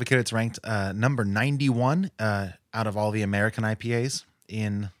Beer Advocate. It's ranked number 91 out of all the American IPAs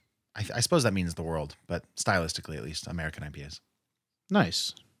in, I suppose that means the world, but stylistically at least, American IPAs.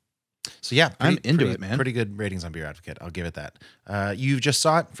 Nice. So yeah, I'm into it, man. Pretty good ratings on Beer Advocate. I'll give it that. You just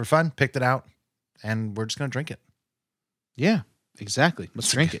saw it for fun, picked it out, and we're just going to drink it. Yeah, exactly.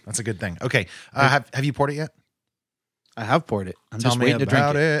 Let's drink it. That's a good thing. Okay, have you poured it yet? I have poured it. I'm Tell just me waiting to drink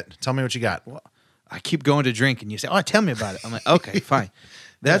about it. it. Tell me what you got. I keep going to drink, and you say, "Oh, tell me about it." I'm like, "Okay, fine."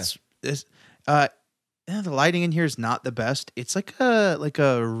 That's this. The lighting in here is not the best. It's like a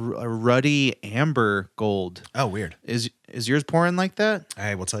ruddy amber gold. Oh, weird. Is yours pouring like that?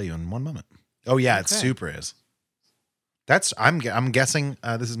 I will tell you in one moment. Oh yeah, it Okay. super is. I'm guessing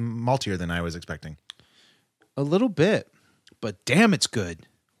this is maltier than I was expecting. A little bit, but damn, it's good.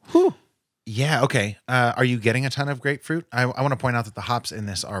 Whew. Yeah. Okay. Are you getting a ton of grapefruit? I want to point out that the hops in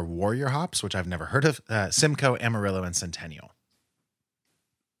this are Warrior hops, which I've never heard of. Simcoe, Amarillo, and Centennial.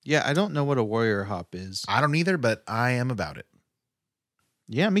 Yeah, I don't know what a warrior hop is. I don't either, but I am about it.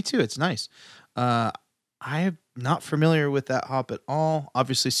 Yeah, me too. It's nice. I'm not familiar with that hop at all.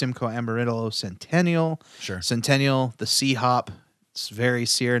 Obviously, Simcoe, Amarillo, Centennial. Sure. Centennial, the C hop. It's very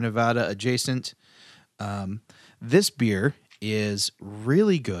Sierra Nevada adjacent. This beer is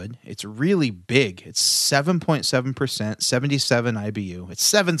really good. It's really big. It's 7.7%, 77 IBU. It's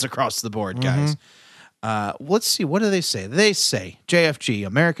sevens across the board, guys. Let's see. What do they say? They say JFG,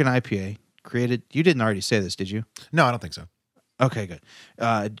 American IPA, created. You didn't already say this, did you? No, I don't think so. Okay, good.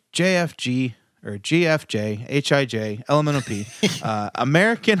 JFG or GFJ, HIJ, Elemental P,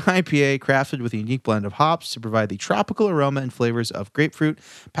 American IPA crafted with a unique blend of hops to provide the tropical aroma and flavors of grapefruit,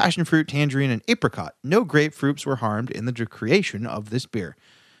 passion fruit, tangerine, and apricot. No grapefruits were harmed in the creation of this beer,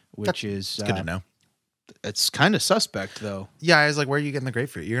 which is It's good to know. It's kind of suspect, though. Yeah, I was like, where are you getting the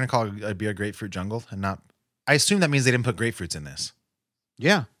grapefruit? You're going to call a beer grapefruit jungle and not. I assume that means they didn't put grapefruits in this,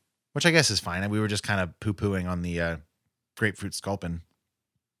 Yeah. which I guess is fine. We were just kind of poo pooing on the grapefruit sculpin.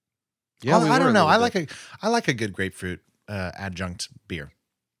 Yeah, I don't know. I like like a good grapefruit adjunct beer.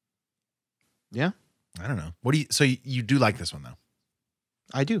 Yeah, I don't know. What do you? So you do like this one though?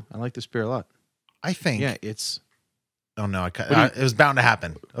 I do. I like this beer a lot. I think. Yeah, it's. Oh no! do you- It was bound to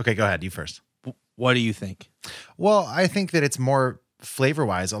happen. Okay, go ahead. You first. What do you think? Well, I think that it's more flavor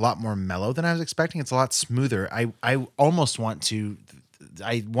wise, a lot more mellow than I was expecting. It's a lot smoother. I almost want to.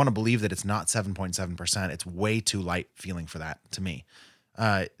 I want to believe that it's not 7.7%. It's way too light feeling for that to me.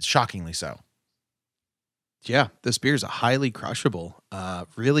 Shockingly so. Yeah, this beer is a highly crushable,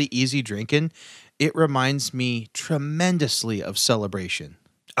 really easy drinking. It reminds me tremendously of Celebration.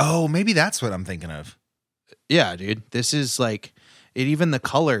 Oh, maybe that's what I'm thinking of. Yeah, dude. This is like it. Even the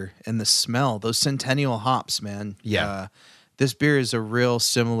color and the smell, those Centennial hops, man. Yeah. This beer is a real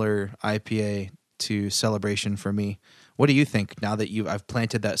similar IPA to Celebration for me. What do you think now that I've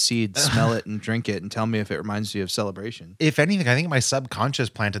planted that seed? Smell it and drink it, and tell me if it reminds you of Celebration. If anything, I think my subconscious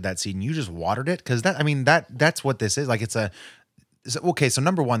planted that seed and you just watered it. Cause that's what this is. Like okay. So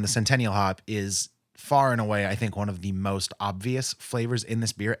number one, the Centennial hop is far and away, I think, one of the most obvious flavors in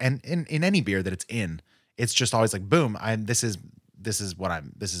this beer and in any beer that it's in. It's just always like, boom, this is what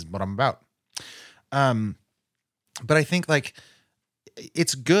I'm about. But I think like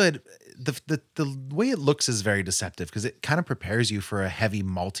it's good. The way it looks is very deceptive because it kind of prepares you for a heavy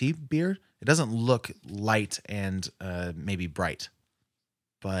malty beer. It doesn't look light and maybe bright,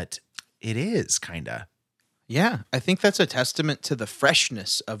 but it is kind of. Yeah, I think that's a testament to the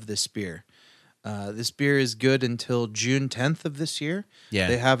freshness of this beer. This beer is good until June 10th of this year. Yeah.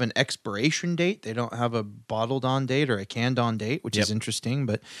 They have an expiration date. They don't have a bottled on date or a canned on date, which is interesting.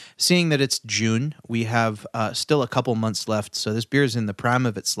 But seeing that it's June, we have still a couple months left. So this beer is in the prime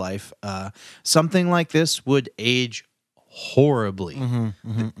of its life. Something like this would age horribly.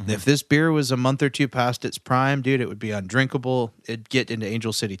 If this beer was a month or two past its prime, dude, it would be undrinkable. It'd get into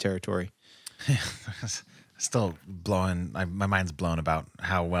Angel City territory. Still blowing. My mind's blown about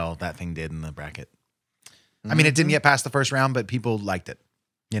how well that thing did in the bracket. I mean, it didn't get past the first round, but people liked it.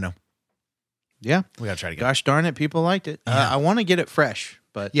 You know, Yeah. we gotta try to get. Gosh darn it, people liked it. I want to get it fresh,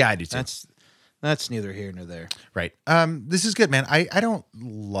 but Yeah, I do too. That's neither here nor there. Right. This is good, man. I don't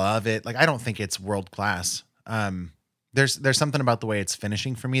love it. Like, I don't think it's world class. There's something about the way it's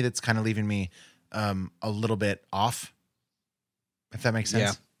finishing for me that's kind of leaving me a little bit off. If that makes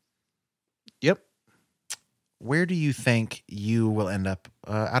sense. Yeah. Yep. Where do you think you will end up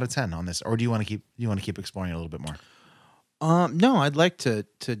out of 10 on this, or do you want to keep exploring it a little bit more? No, I'd like to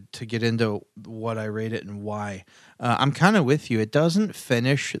get into what I rate it and why. I'm kind of with you. It doesn't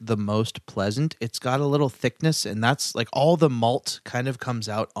finish the most pleasant. It's got a little thickness, and that's like all the malt kind of comes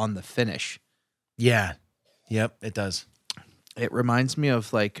out on the finish. Yeah. Yep. It does. It reminds me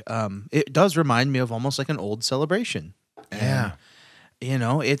of it does remind me of almost like an old Celebration. Yeah. And, you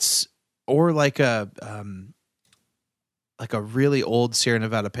know, it's or like a really old Sierra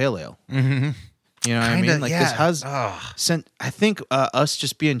Nevada Pale Ale. Mm-hmm. You know what I mean? Like this has. Oh. I think us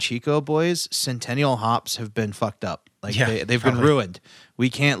just being Chico boys, Centennial hops have been fucked up. Like Yeah, they've probably. been ruined. We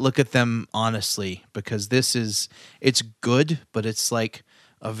can't look at them honestly because it's good, but it's like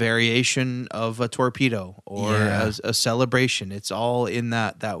a variation of a torpedo or Yeah. a celebration. It's all in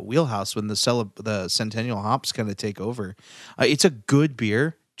that wheelhouse when the Centennial hops kind of take over. It's a good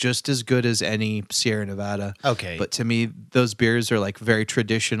beer. Just as good as any Sierra Nevada. Okay. But to me, those beers are like very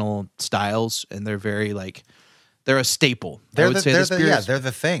traditional styles, and they're very they're a staple. They're the thing.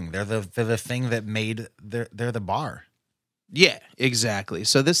 They're the thing that made they're the bar. Yeah, exactly.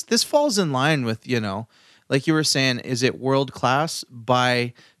 So this falls in line with, you know, like you were saying, is it world class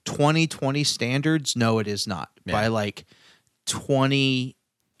by 2020 standards? No, it is not. Yeah. By like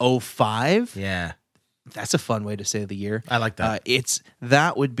 2005, Yeah. that's a fun way to say the year. I like that.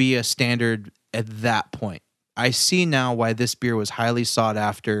 That would be a standard at that point. I see now why this beer was highly sought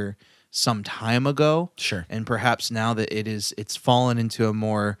after some time ago. Sure. And perhaps now that it's fallen into a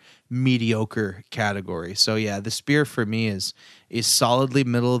more mediocre category. So yeah, this beer for me is solidly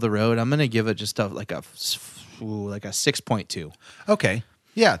middle of the road. I'm gonna give it just like a 6.2. Okay.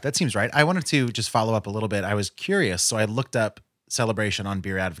 Yeah, that seems right. I wanted to just follow up a little bit. I was curious, so I looked up Celebration on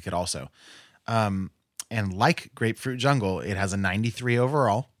Beer Advocate also. And like Grapefruit Jungle, it has a 93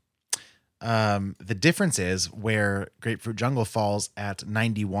 overall. The difference is where Grapefruit Jungle falls at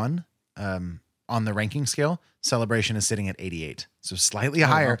 91 on the ranking scale, Celebration is sitting at 88. So slightly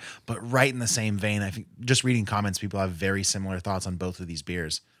higher, but right in the same vein. I think just reading comments, people have very similar thoughts on both of these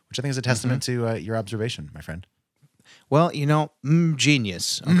beers, which I think is a testament to your observation, my friend. Well,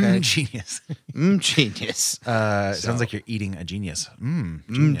 genius. Okay. Genius. Genius. Sounds like you're eating a genius.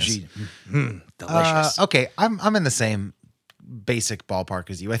 Genius. Delicious. Okay, I'm in the same basic ballpark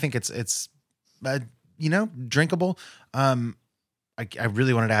as you. I think it's drinkable. I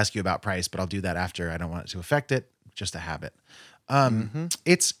really wanted to ask you about price, but I'll do that after. I don't want it to affect it. Just a habit.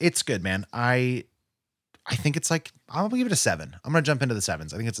 It's good, man. I think it's like, I'll give it a 7. I'm gonna jump into the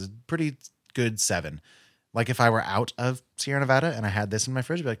 7s. I think it's a pretty good 7. Like if I were out of Sierra Nevada and I had this in my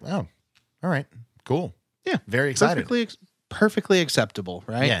fridge, I'd be like, oh, all right, cool. Yeah, very excited. Perfectly acceptable,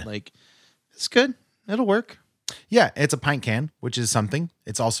 right? Yeah. Like it's good. It'll work. Yeah, it's a pint can, which is something.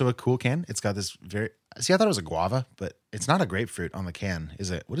 It's also a cool can. It's got this I thought it was a guava, but it's not a grapefruit on the can,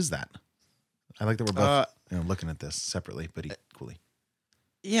 is it? What is that? I like that we're both looking at this separately, but equally.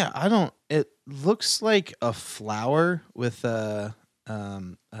 Yeah, it looks like a flower with the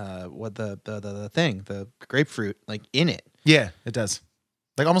grapefruit like in it. Yeah, it does.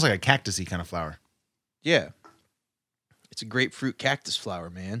 Like almost like a cactusy kind of flower. Yeah. It's a grapefruit cactus flower,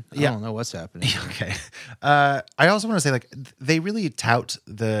 man. I Yeah. don't know what's happening. Okay. I also want to say, like, they really tout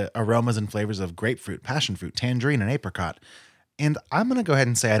the aromas and flavors of grapefruit, passion fruit, tangerine, and apricot. And I'm going to go ahead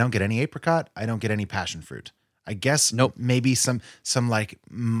and say I don't get any apricot. I don't get any passion fruit. I guess maybe some like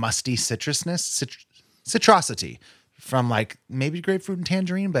musty citrosity from like maybe grapefruit and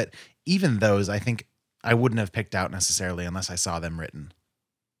tangerine. But even those, I think I wouldn't have picked out necessarily unless I saw them written.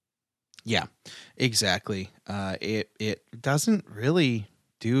 Yeah, exactly. It doesn't really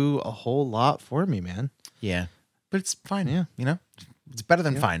do a whole lot for me, man. Yeah, but it's fine. Yeah. It's better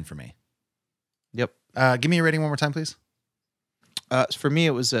than fine for me. Yep. Give me a rating one more time, please. For me,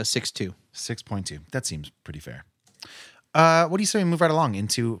 it was 6.2. 6.2. That seems pretty fair. What do you say we move right along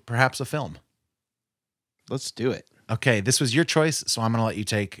into perhaps a film? Let's do it. Okay, this was your choice, so I'm going to let you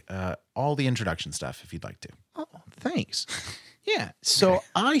take all the introduction stuff if you'd like to. Oh, thanks. Yeah. So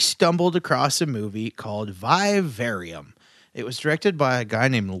I stumbled across a movie called Vivarium. It was directed by a guy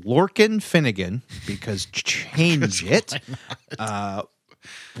named Lorcan Finnegan, because change it.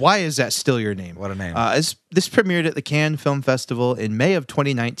 Why is that still your name? What a name. This premiered at the Cannes Film Festival in May of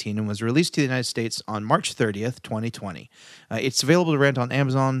 2019 and was released to the United States on March 30th, 2020. It's available to rent on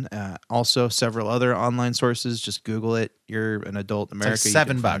Amazon, also several other online sources. Just Google it. You're an adult in America. It's like $7.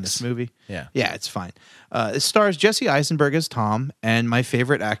 You can find this movie. Yeah. Yeah, it's fine. It stars Jesse Eisenberg as Tom and my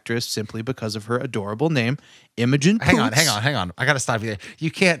favorite actress simply because of her adorable name, Imogen Poots. Hang on. I got to stop you there.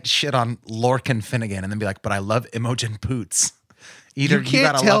 You can't shit on Lorcan Finnegan and then be like, but I love Imogen Poots. Either you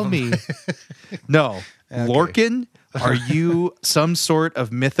can't gotta tell love me. No. Okay. Lorcan, are you some sort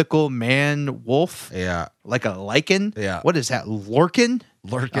of mythical man wolf? Yeah. Like a lichen? Yeah. What is that? Lorcan?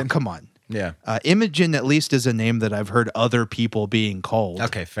 Lorcan. Oh, come on. Yeah. Imogen at least is a name that I've heard other people being called.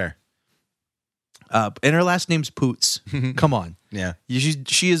 Okay, fair. And her last name's Poots. Come on. Yeah.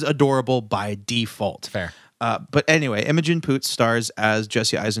 She is adorable by default. Fair. But anyway, Imogen Poots stars as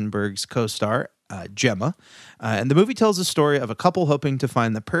Jesse Eisenberg's co-star, Gemma. And the movie tells the story of a couple hoping to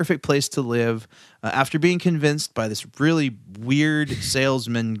find the perfect place to live after being convinced by this really weird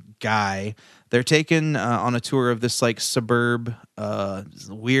salesman guy. They're taken on a tour of this like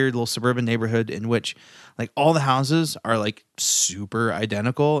weird little suburban neighborhood in which like all the houses are like super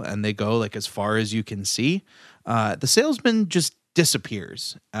identical and they go like as far as you can see. The salesman just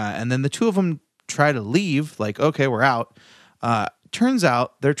disappears. And then the two of them try to leave, like, okay, we're out. Turns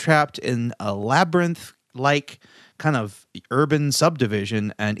out they're trapped in a labyrinth-like kind of urban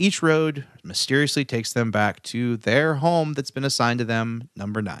subdivision, and each road mysteriously takes them back to their home that's been assigned to them,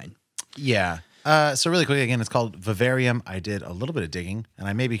 number 9. Yeah. So really quickly, again, it's called Vivarium. I did a little bit of digging, and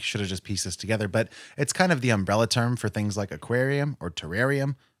I maybe should have just pieced this together, but it's kind of the umbrella term for things like aquarium or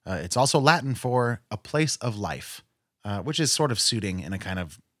terrarium. It's also Latin for a place of life, which is sort of suiting in a kind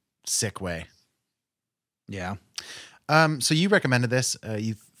of sick way. Yeah. So you recommended this.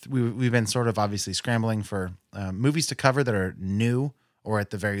 We've been sort of obviously scrambling for movies to cover that are new or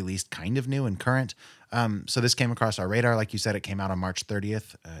at the very least kind of new and current. So this came across our radar. Like you said, it came out on March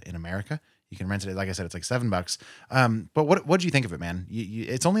 30th in America. You can rent it. Like I said, it's like $7. But what did you think of it, man?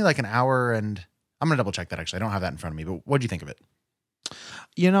 It's only like an hour, and I'm gonna double check that. Actually, I don't have that in front of me. But what did you think of it?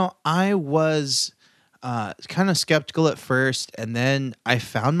 I was Kind of skeptical at first, and then I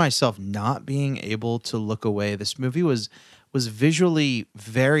found myself not being able to look away. This movie was visually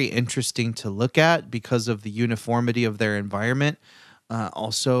very interesting to look at because of the uniformity of their environment.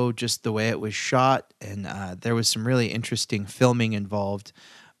 Also, just the way it was shot, and there was some really interesting filming involved.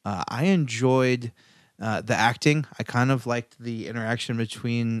 I enjoyed the acting. I kind of liked the interaction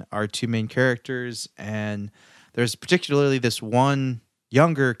between our two main characters, and there's particularly this one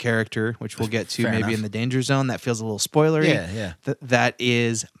younger character, which we'll get to Fair maybe enough. in the danger zone, that feels a little spoilery. Yeah. That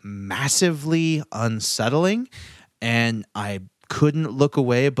is massively unsettling, and I couldn't look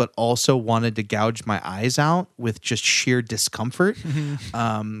away, but also wanted to gouge my eyes out with just sheer discomfort.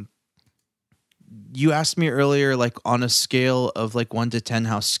 You asked me earlier, like on a scale of like 1 to 10,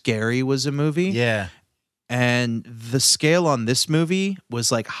 how scary was a movie? Yeah. And the scale on this movie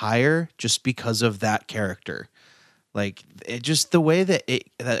was like higher just because of that character. Like it just the way that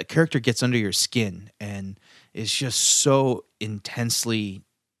that character gets under your skin and is just so intensely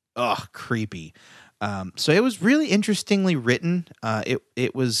creepy. So it was really interestingly written.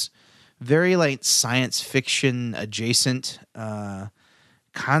 It was very like science fiction adjacent,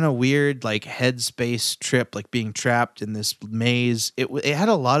 kind of weird, like headspace trip, like being trapped in this maze. It had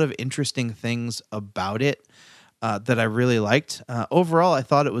a lot of interesting things about it that I really liked. Overall, I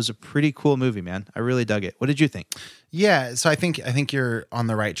thought it was a pretty cool movie, man. I really dug it. What did you think? Yeah, so I think you're on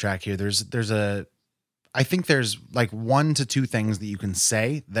the right track here. I think there's like 1 to 2 things that you can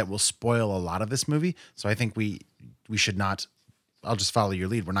say that will spoil a lot of this movie. So I think we should not. I'll just follow your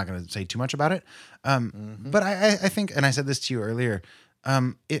lead. We're not going to say too much about it. But I think, and I said this to you earlier,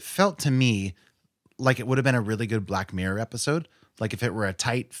 it felt to me like it would have been a really good Black Mirror episode. Like if it were a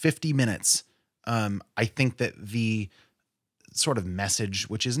tight 50 minutes. I think that the sort of message,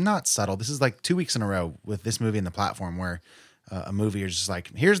 which is not subtle, this is like 2 weeks in a row with this movie and the platform where a movie is just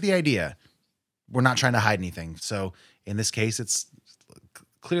like, here's the idea. We're not trying to hide anything. So in this case, it's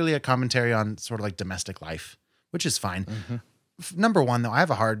clearly a commentary on sort of like domestic life, which is fine. Number one, though, I have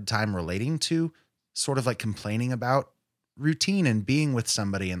a hard time relating to sort of like complaining about routine and being with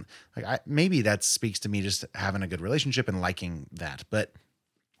somebody. And like, maybe that speaks to me just having a good relationship and liking that. But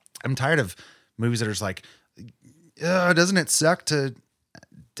I'm tired of movies that are just like, doesn't it suck to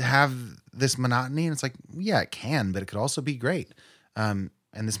have this monotony? And it's like, yeah, it can, but it could also be great.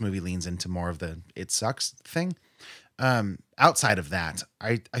 And this movie leans into more of the it sucks thing. Outside of that,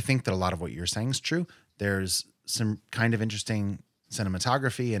 I think that a lot of what you're saying is true. There's some kind of interesting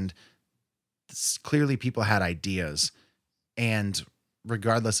cinematography, and clearly people had ideas. And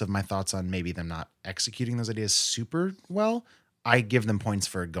regardless of my thoughts on maybe them not executing those ideas super well, I give them points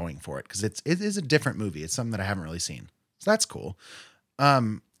for going for it because it is a different movie. It's something that I haven't really seen. So that's cool.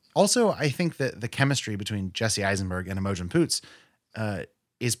 Also, I think that the chemistry between Jesse Eisenberg and Imogen Poots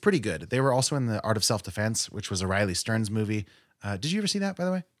is pretty good. They were also in The Art of Self-Defense, which was a Riley Stearns movie. Did you ever see that, by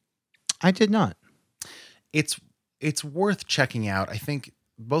the way? I did not. It's worth checking out. I think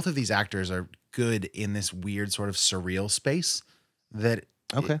both of these actors are good in this weird sort of surreal space that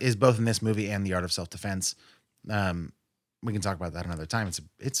is both in this movie and The Art of Self-Defense. We can talk about that another time.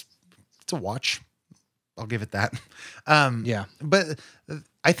 It's a watch. I'll give it that. Yeah. But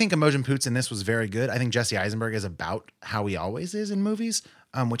I think Imogen Poots in this was very good. I think Jesse Eisenberg is about how he always is in movies,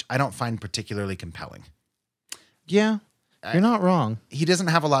 which I don't find particularly compelling. Yeah, you're not wrong. He doesn't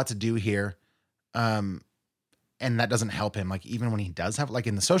have a lot to do here. And that doesn't help him. Like even when he does have, like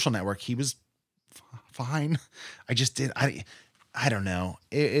in The Social Network, he was fine. I don't know.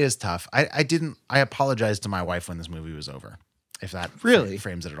 It is tough. I apologized to my wife when this movie was over. If that really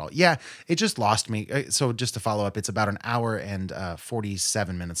frames it at all. Yeah, it just lost me. So just to follow up, it's about an hour and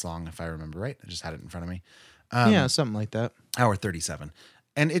 47 minutes long, if I remember right. I just had it in front of me. Yeah, something like that. Hour 37.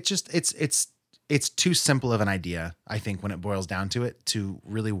 And it just, it's too simple of an idea, I think, when it boils down to it, to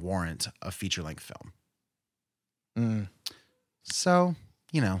really warrant a feature-length film. So,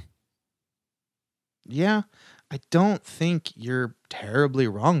 Yeah, I don't think you're terribly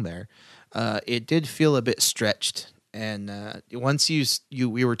wrong there. It did feel a bit stretched. And once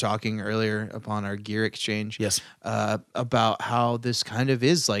we were talking earlier upon our gear exchange, yes, about how this kind of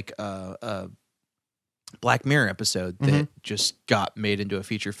is like a Black Mirror episode that just got made into a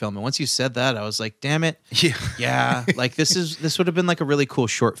feature film. And once you said that, I was like, damn it, yeah, like this would have been like a really cool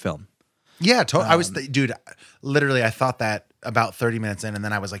short film. Yeah, I was, dude, literally, I thought that about 30 minutes in, and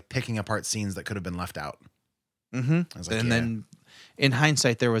then I was like picking apart scenes that could have been left out. I was like, then in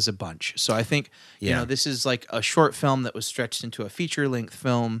hindsight, there was a bunch. So I think, this is like a short film that was stretched into a feature-length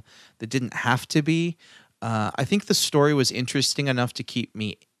film that didn't have to be. I think the story was interesting enough to keep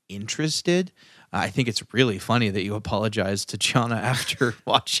me interested. I think it's really funny that you apologized to Gianna after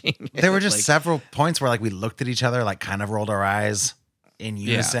watching it. There were just Like, several points where like we looked at each other, like kind of rolled our eyes in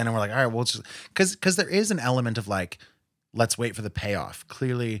unison, and we're like, all right, we'll just because there is an element of like, let's wait for the payoff.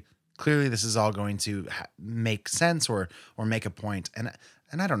 Clearly, this is all going to make sense or make a point. And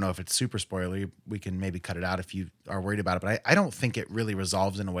I don't know if it's super spoilery. We can maybe cut it out if you are worried about it. But I don't think it really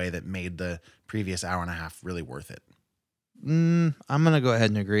resolves in a way that made the previous hour and a half really worth it. I'm gonna go ahead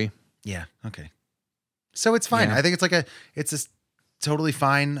and agree. Yeah. Okay. So it's fine. Yeah. I think it's a totally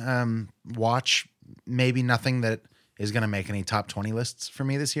fine watch. Maybe nothing that is going to make any top 20 lists for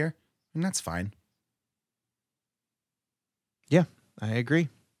me this year. And that's fine. Yeah, I agree.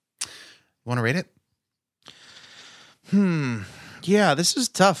 Want to rate it? Yeah, this is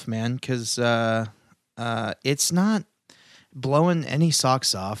tough, man, because it's not blowing any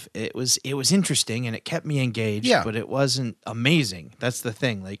socks off. It was interesting and it kept me engaged, Yeah. but it wasn't amazing. That's the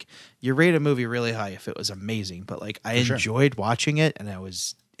thing. Like, you rate a movie really high if it was amazing, but like I For sure. enjoyed watching it and I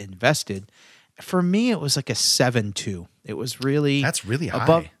was invested. For me, it was like a 7.2. It was really That's really high.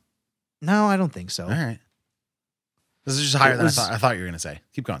 above. No, I don't think so. All right. This is just higher It than was- I thought you were going to say.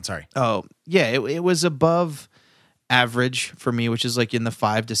 Keep going. Sorry. Oh, yeah, it was above average for me, which is like in the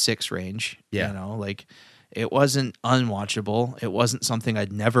 5 to 6 range. Yeah. You know, like it wasn't unwatchable. It wasn't something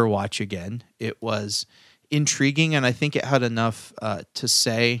I'd never watch again. It was intriguing, and I think it had enough to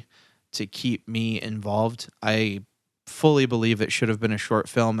say to keep me involved. I fully believe it should have been a short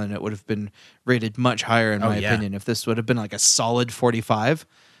film, and it would have been rated much higher, in Oh, my yeah. opinion. If this would have been like a solid 45,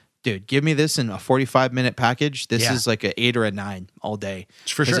 dude, give me this in a 45-minute package. This Yeah. is like an 8 or a 9 all day.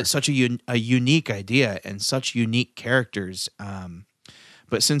 For 'Cause sure. it's such a unique idea and such unique characters.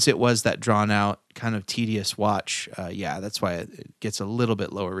 But since it was that drawn out kind of tedious watch, that's why it gets a little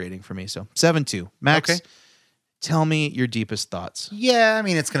bit lower rating for me. So 7.2. Max, Okay. tell me your deepest thoughts. Yeah, I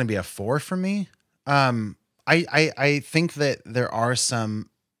mean, it's going to be a 4 for me. I think that there are some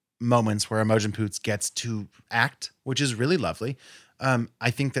moments where Imogen Poots gets to act, which is really lovely.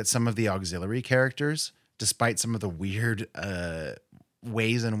 I think that some of the auxiliary characters, despite some of the weird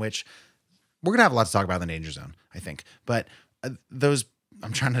ways in which we're going to have a lot to talk about in the Danger Zone, I think, but those,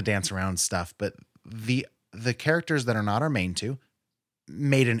 I'm trying to dance around stuff, but the characters that are not our main two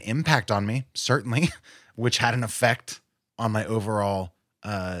made an impact on me, certainly, which had an effect on my overall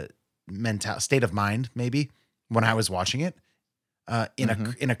mental state of mind, maybe when I was watching it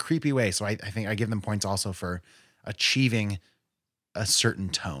in a creepy way. So I think I give them points also for achieving a certain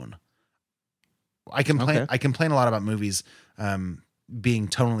tone. I complain a lot about movies being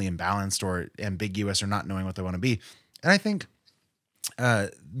tonally imbalanced or ambiguous or not knowing what they want to be, and I think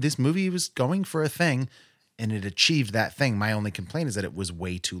this movie was going for a thing and it achieved that thing. My only complaint is that it was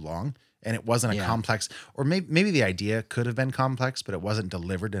way too long and it wasn't a complex, or maybe the idea could have been complex, but it wasn't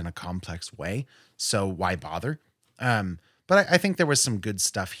delivered in a complex way. So why bother? But I think there was some good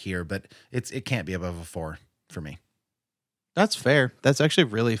stuff here, but it can't be above a 4 for me. That's fair. That's actually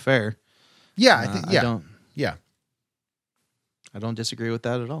really fair. Yeah, I think, yeah. I don't disagree with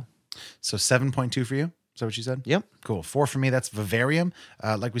that at all. So 7.2 for you? Is that what you said? Yep. Cool. 4 for me. That's Vivarium.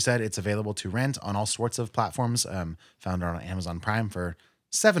 Like we said, it's available to rent on all sorts of platforms. Found on Amazon Prime for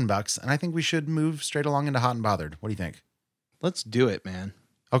 $7. And I think we should move straight along into Hot and Bothered. What do you think? Let's do it, man.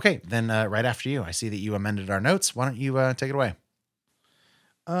 Okay. Then right after you, I see that you amended our notes. Why don't you take it away?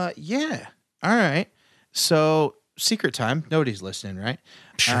 Yeah. All right. So, secret time. Nobody's listening, right?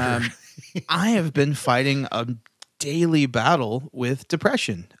 Sure. I have been fighting a daily battle with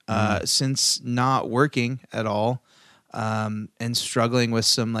depression since not working at all, and struggling with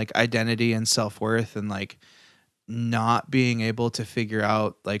some like identity and self-worth, and like not being able to figure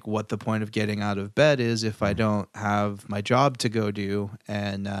out like what the point of getting out of bed is if I don't have my job to go do,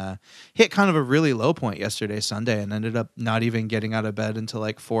 and hit kind of a really low point yesterday, Sunday, and ended up not even getting out of bed until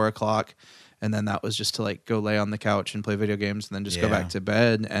like 4:00. And then that was just to like go lay on the couch and play video games and then just go back to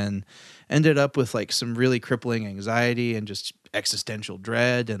bed, and ended up with like some really crippling anxiety and just existential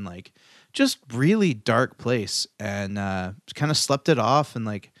dread and like just really dark place, and kind of slept it off and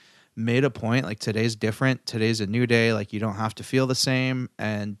like made a point like today's different. Today's a new day. Like you don't have to feel the same,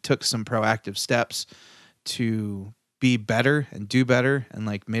 and took some proactive steps to be better and do better, and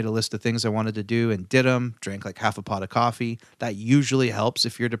like made a list of things I wanted to do and did them. Drank like half a pot of coffee. That usually helps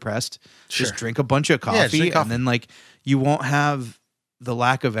if you're depressed. Sure. Just drink a bunch of Yeah, just coffee, drink coffee. and then like you won't have the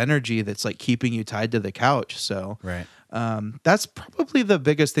lack of energy that's like keeping you tied to the couch. So Right. that's probably the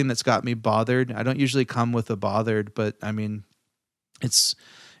biggest thing that's got me bothered. I don't usually come with a bothered, but I mean, it's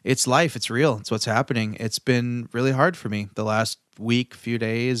life. It's real. It's what's happening. It's been really hard for me the last week, few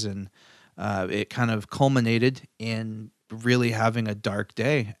days, and it kind of culminated in really having a dark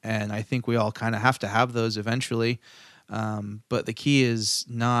day. And I think we all kind of have to have those eventually. But the key is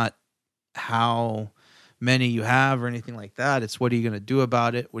not how many you have or anything like that. It's what are you going to do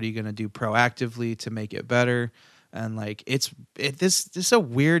about it? What are you going to do proactively to make it better? And like this is a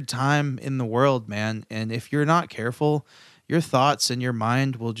weird time in the world, man. And if you're not careful, your thoughts and your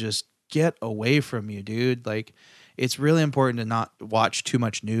mind will just get away from you, dude. Like, it's really important to not watch too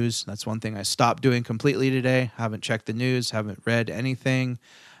much news. That's one thing I stopped doing completely today. Haven't checked the news, haven't read anything.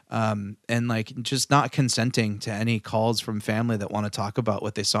 And like just not consenting to any calls from family that want to talk about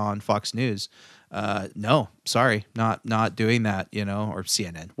what they saw on Fox News. No, sorry, not doing that, you know, or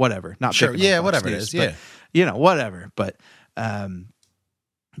CNN, whatever. Not Sure, picking on yeah, Fox whatever it News, is, yeah. but, you know, whatever. But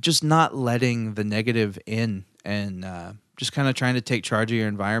just not letting the negative in and just kind of trying to take charge of your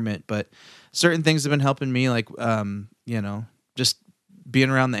environment. But certain things have been helping me, like you know, just being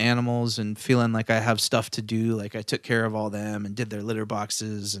around the animals and feeling like I have stuff to do. Like I took care of all them and did their litter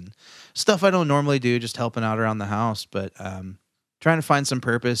boxes and stuff I don't normally do, just helping out around the house. But trying to find some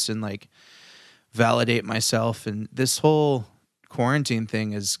purpose and like validate myself. And this whole quarantine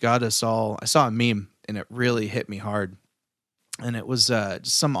thing has got us all. I saw a meme and it really hit me hard. And it was just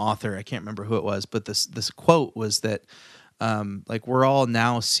some author, I can't remember who it was, but this quote was that like we're all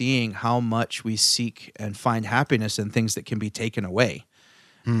now seeing how much we seek and find happiness in things that can be taken away.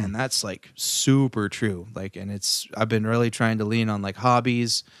 And that's like super true. Like, and I've been really trying to lean on like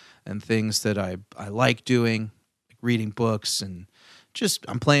hobbies and things that I like doing, like reading books, and just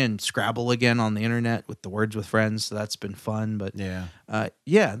I'm playing Scrabble again on the internet with the Words with Friends. So that's been fun. But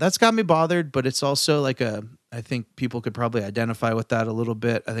yeah, that's got me bothered. But it's also like I think people could probably identify with that a little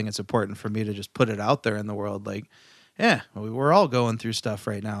bit. I think it's important for me to just put it out there in the world. Like, yeah, we're all going through stuff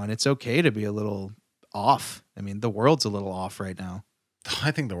right now, and it's okay to be a little off. I mean, the world's a little off right now.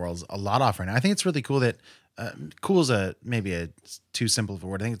 I think the world's a lot off right now. I think it's really cool that cool is maybe a too simple of a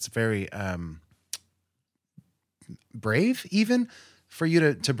word. I think it's very brave even for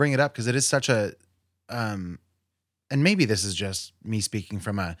you to bring it up, because it is such a and maybe this is just me speaking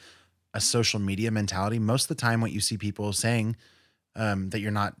from a social media mentality. Most of the time what you see people saying that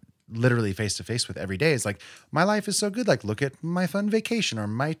you're not literally face to face with every day is like, my life is so good, like look at my fun vacation or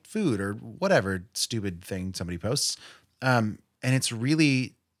my food or whatever stupid thing somebody posts. And it's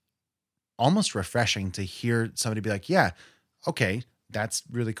really almost refreshing to hear somebody be like, yeah, okay, that's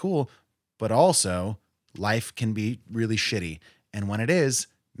really cool. But also life can be really shitty. And when it is,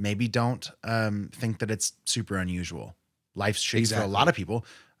 maybe don't think that it's super unusual. Life's shitty for a lot of people.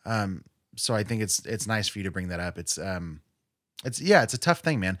 So I think it's nice for you to bring that up. It's a tough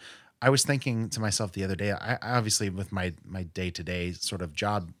thing, man. I was thinking to myself the other day, I obviously with my day-to-day sort of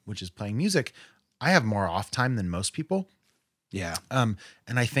job, which is playing music, I have more off time than most people. Yeah. And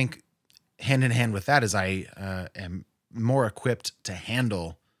I think hand in hand with that is I am more equipped to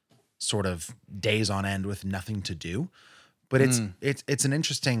handle sort of days on end with nothing to do. But it's an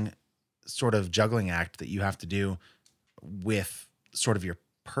interesting sort of juggling act that you have to do with sort of your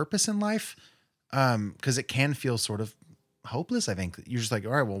purpose in life. Because it can feel sort of hopeless. I think you're just like,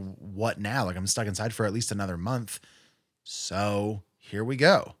 all right, well, what now? Like I'm stuck inside for at least another month. So here we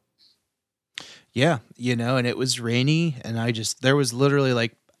go. Yeah, you know, and it was rainy, and there was literally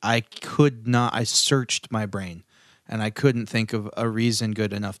like, I searched my brain, and I couldn't think of a reason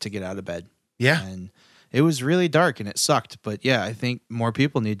good enough to get out of bed. Yeah. And it was really dark, and it sucked. But yeah, I think more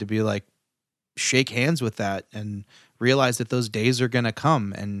people need to be like, shake hands with that and realize that those days are going to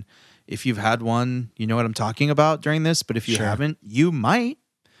come. And if you've had one, you know what I'm talking about during this, but if you haven't, you might.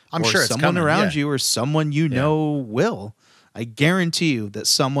 I'm sure it's someone coming, around you or someone you know will. I guarantee you that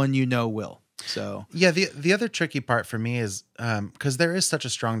someone you know will. So yeah, the other tricky part for me is because there is such a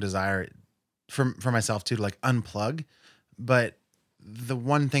strong desire for myself too to like unplug, but the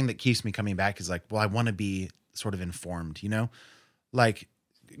one thing that keeps me coming back is like, well, I want to be sort of informed, you know, like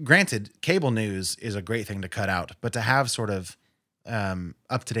granted, cable news is a great thing to cut out, but to have sort of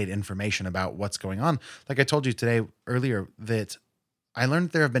up to date information about what's going on, like I told you earlier that I learned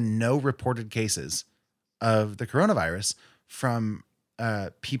there have been no reported cases of the coronavirus from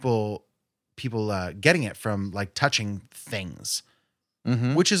people getting it from like touching things,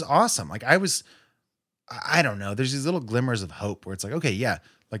 which is awesome. Like I don't know. There's these little glimmers of hope where it's like, okay, yeah,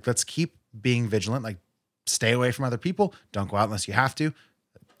 like let's keep being vigilant, like stay away from other people. Don't go out unless you have to.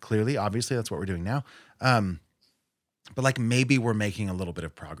 Clearly, obviously that's what we're doing now. But like maybe we're making a little bit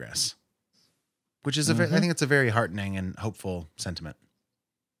of progress, which is I think it's a very heartening and hopeful sentiment.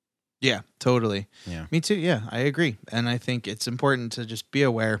 yeah, totally. Yeah. Me too. Yeah, I agree. And I think it's important to just be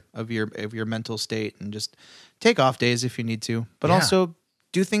aware of your mental state and just take off days if you need to, but also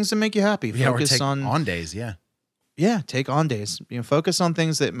do things that make you happy. Yeah, Focus or take on days. Yeah. Yeah, take on days. Focus on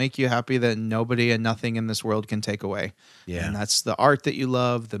things that make you happy that nobody and nothing in this world can take away. Yeah. And that's the art that you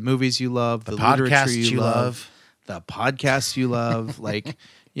love, the movies you love, the podcasts literature you you love. the podcasts you love. Like,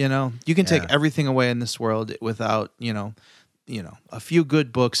 you can take everything away in this world without, a few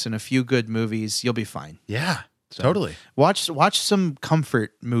good books and a few good movies. You'll be fine. Yeah, So, totally. Watch some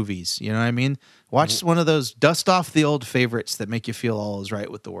comfort movies. You know what I mean? Watch one of those, dust off the old favorites that make you feel all is right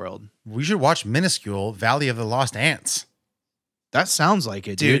with the world. We should watch Minuscule, Valley of the Lost Ants. That sounds like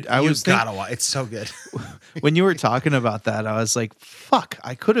it, dude. Gotta watch. It's so good. When you were talking about that, I was like, fuck,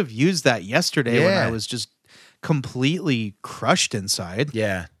 I could have used that yesterday when Yeah. I was just completely crushed inside.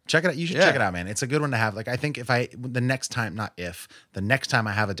 Yeah. Check it out. You should check it out, man. It's a good one to have. Like, I think the next time I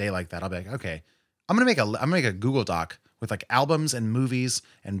have a day like that, I'll be like, okay, I'm gonna make a Google Doc with like albums and movies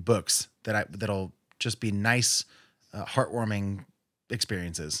and books that'll just be nice, heartwarming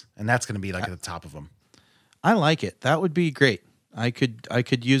experiences, and that's gonna be like at the top of them. I like it. That would be great. I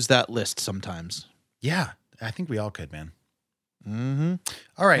could use that list sometimes. Yeah, I think we all could, man. Mm-hmm.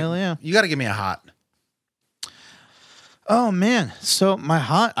 All right, Hell yeah. You got to give me a hot. Oh man. So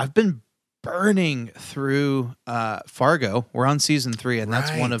I've been burning through Fargo. We're on season 3, and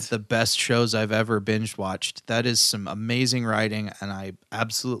that's one of Right. the best shows I've ever binge watched. That is some amazing writing, and I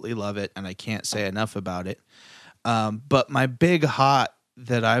absolutely love it, and I can't say enough about it. But my big hot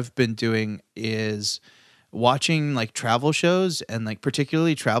that I've been doing is watching like travel shows, and like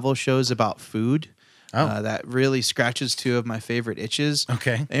particularly travel shows about food. Oh. That really scratches 2 of my favorite itches.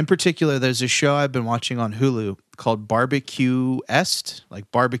 Okay. In particular, there's a show I've been watching on Hulu called Barbecue Est,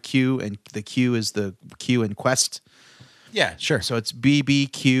 like barbecue, and the Q is the Q in Quest. Yeah, sure. So it's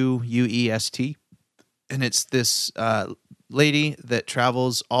BBQUEST. And it's this lady that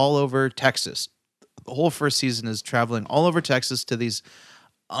travels all over Texas. The whole first season is traveling all over Texas to these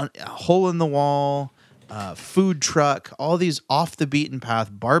hole in the wall, food truck, all these off the beaten path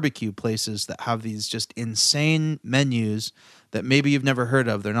barbecue places that have these just insane menus that maybe you've never heard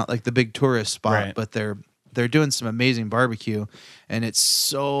of. They're not like the big tourist spot, Right. but they're doing some amazing barbecue, and it's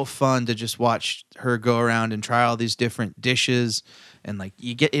so fun to just watch her go around and try all these different dishes, and like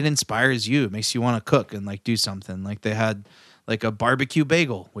it inspires you. It makes you want to cook and like do something. Like they had like a barbecue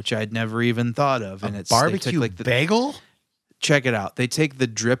bagel, which I'd never even thought of, and it's they Barbecue took, like the bagel? check it out. They take the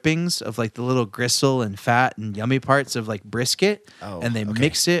drippings of like the little gristle and fat and yummy parts of like brisket, and they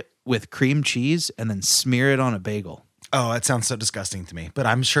mix it with cream cheese and then smear it on a bagel. Oh, that sounds so disgusting to me, but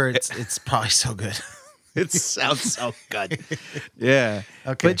I'm sure it's probably so good. It sounds so good. Yeah.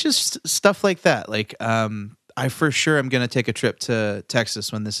 Okay. But just stuff like that. Like, I for sure am going to take a trip to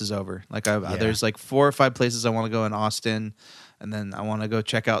Texas when this is over. Like, there's like 4 or 5 places I want to go in Austin, and then I want to go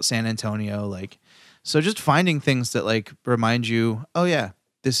check out San Antonio. Like, so just finding things that like remind you, oh yeah,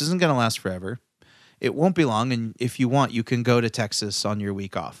 this isn't going to last forever. It won't be long, and if you want, you can go to Texas on your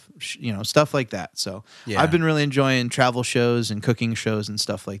week off. Stuff like that. So Yeah. I've been really enjoying travel shows and cooking shows and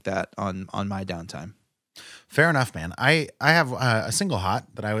stuff like that on my downtime. Fair enough, man. I have a single hot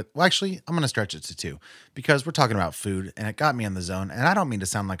that I'm going to stretch it to 2 because we're talking about food and it got me in the zone. And I don't mean to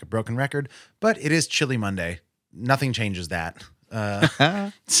sound like a broken record, but it is Chili Monday. Nothing changes that.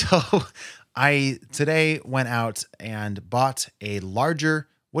 So I today went out and bought a larger,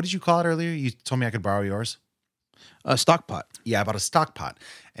 what did you call it earlier? You told me I could borrow yours. A stock pot. Yeah, I bought a stock pot,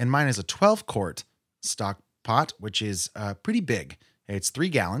 and mine is a 12-quart stock pot, which is pretty big. It's 3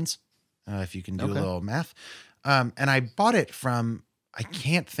 gallons, if you can do a little math. And I bought it from, I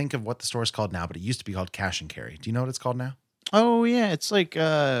can't think of what the store is called now, but it used to be called Cash and Carry. Do you know what it's called now? Oh yeah, it's like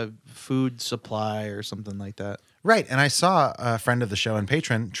food supply or something like that. Right. And I saw a friend of the show and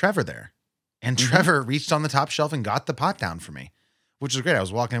patron, Trevor, there. And Trevor reached on the top shelf and got the pot down for me, which was great. I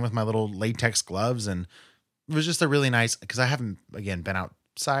was walking in with my little latex gloves, and it was just a really nice, because I haven't, again, been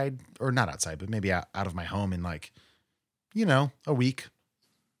outside, or not outside, but maybe out of my home in like, a week.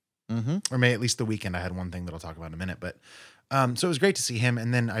 Or maybe at least the weekend. I had one thing that I'll talk about in a minute. But so it was great to see him.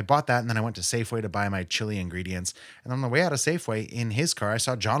 And then I bought that, and then I went to Safeway to buy my chili ingredients. And on the way out of Safeway, in his car, I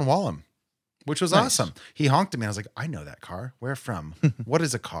saw John Wallum, which was Nice. awesome. He honked at me. I was like, I know that car. Where from? What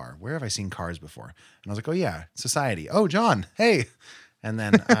is a car? Where have I seen cars before? And I was like, oh, yeah, Society. Oh, John, hey. And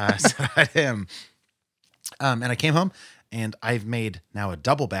then I said hi to him. And I came home, and I've made now a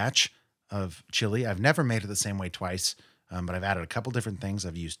double batch of chili. I've never made it the same way twice, but I've added a couple different things.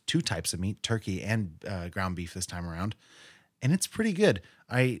 I've used 2 types of meat, turkey and ground beef this time around. And it's pretty good.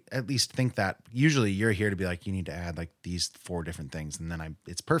 I at least think that usually you're here to be like, you need to add like these 4 different things. And then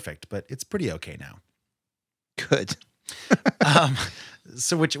it's perfect, but it's pretty okay now. Good.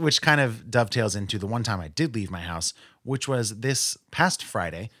 So which kind of dovetails into the one time I did leave my house, which was this past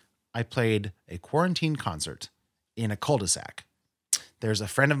Friday. I played a quarantine concert in a cul-de-sac. There's a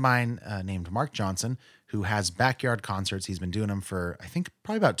friend of mine named Mark Johnson who has backyard concerts. He's been doing them for, I think,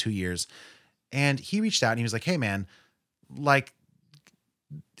 probably about 2 years. And he reached out and he was like, hey, man, like,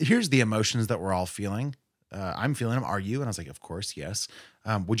 here's the emotions that we're all feeling. I'm feeling them. Are you? And I was like, of course, yes.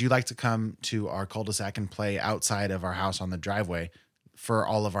 Would you like to come to our cul-de-sac and play outside of our house on the driveway for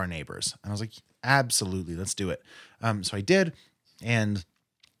all of our neighbors? And I was like, absolutely, let's do it. So I did. And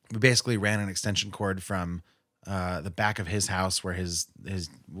we basically ran an extension cord from the back of his house where his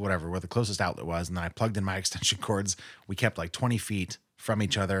whatever, where the closest outlet was. And then I plugged in my extension cords. We kept like 20 feet from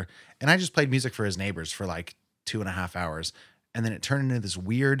each other. And I just played music for his neighbors for like 2.5 hours. And then it turned into this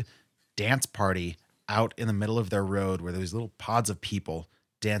weird dance party out in the middle of their road where there was little pods of people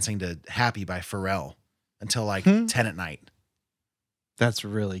dancing to Happy by Pharrell until like 10 at night. That's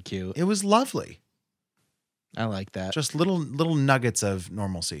really cute. It was lovely. I like that. Just little nuggets of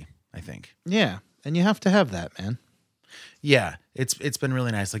normalcy, I think. Yeah. And you have to have that, man. Yeah, it's been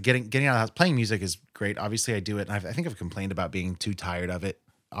really nice. Like getting out of the house, playing music is great. Obviously, I do it, and I think I've complained about being too tired of it.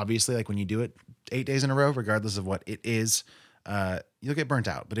 Obviously, like when you do it 8 days in a row, regardless of what it is, you'll get burnt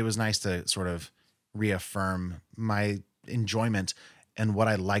out. But it was nice to sort of reaffirm my enjoyment and what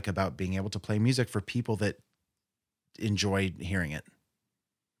I like about being able to play music for people that enjoy hearing it.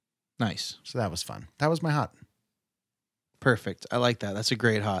 Nice. So that was fun. That was my hot. Perfect. I like that. That's a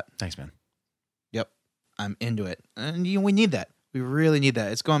great hot. Thanks, man. Yep. I'm into it. And we need that. We really need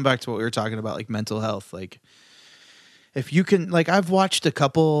that. It's going back to what we were talking about, like mental health. Like if you can, like I've watched a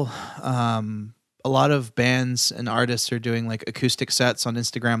couple, a lot of bands and artists are doing like acoustic sets on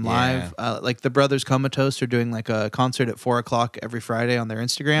Instagram Live. Like the Brothers Comatose are doing like a concert at 4:00 every Friday on their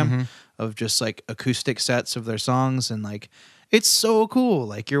Instagram of just like acoustic sets of their songs. And like, it's so cool.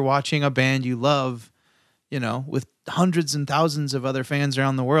 Like you're watching a band you love, you know, with hundreds and thousands of other fans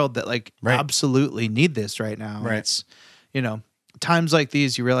around the world that like absolutely need this right now. Right. It's, you know, times like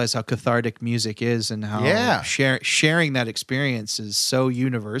these, you realize how cathartic music is and how sharing that experience is so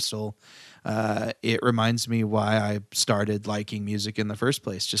universal. It reminds me why I started liking music in the first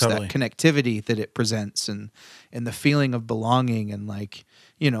place. Just that connectivity that it presents and the feeling of belonging and like,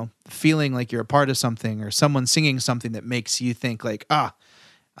 you know, feeling like you're a part of something or someone singing something that makes you think like,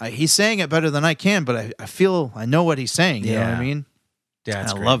 he's saying it better than I can, but I feel I know what he's saying. You know what I mean? Yeah,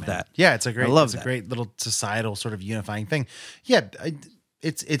 I love that. Yeah, it's a great little societal sort of unifying thing. Yeah,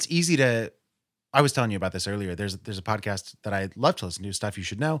 it's easy to. I was telling you about this earlier. There's a podcast that I love to listen to, Stuff You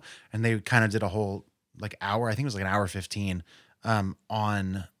Should Know, and they kind of did a whole like hour. I think it was like an hour 15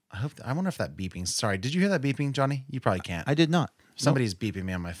 on. I wonder if that beeping. Sorry, did you hear that beeping, Johnny? You probably can't. I did not. Somebody's beeping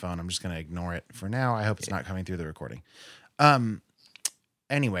me on my phone. I'm just going to ignore it for now. I hope it's not coming through the recording.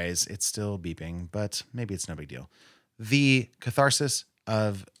 Anyways, it's still beeping, but maybe it's no big deal. The catharsis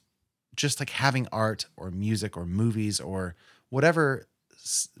of just like having art or music or movies or whatever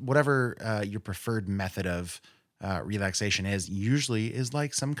your preferred method of relaxation is, usually is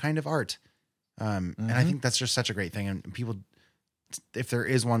like some kind of art. And I think that's just such a great thing. And people, if there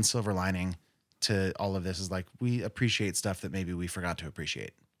is one silver lining to all of this, is like we appreciate stuff that maybe we forgot to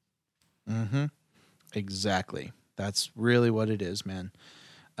appreciate. Exactly. That's really what it is, man.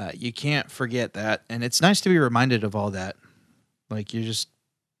 You can't forget that. And it's nice to be reminded of all that. Like you're just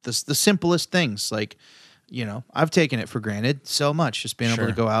the simplest things. Like, you know, I've taken it for granted so much, just being able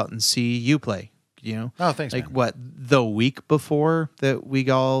to go out and see you play, you know? Oh, thanks, like man. What, the week before that we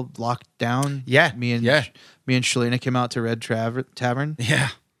all locked down? Yeah. Me and Shalina came out to Red Tavern. Yeah.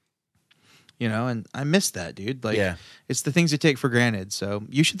 You know, and I miss that, dude. Like, it's the things you take for granted. So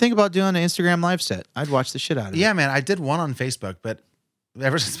you should think about doing an Instagram live set. I'd watch the shit out of it. Yeah, man. I did one on Facebook, but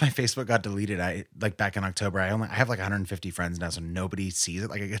ever since my Facebook got deleted, like back in October, I have like 150 friends now, so nobody sees it.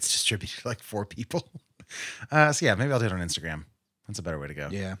 Like it gets distributed to like 4 people. So yeah, maybe I'll do it on Instagram. That's a better way to go.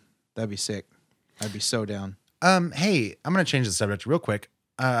 Yeah, that'd be sick. I'd be so down. Hey, I'm going to change the subject real quick.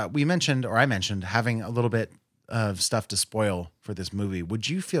 I mentioned having a little bit of stuff to spoil for this movie. Would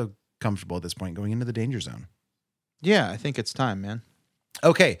you feel comfortable at this point going into the danger zone? Yeah, I think it's time, man.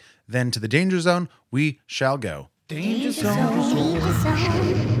 Okay, then to the danger zone we shall go. Danger zone. Danger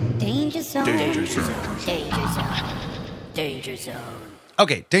zone. Danger zone. Danger zone. Danger zone. Danger zone.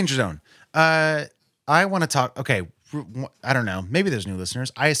 Okay, danger zone. I want to talk. Okay, I don't know. Maybe there's new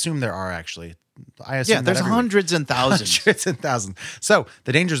listeners. I assume there are actually. There's hundreds and thousands. Hundreds and thousands. So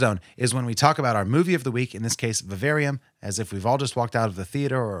the danger zone is when we talk about our movie of the week, in this case, Vivarium, as if we've all just walked out of the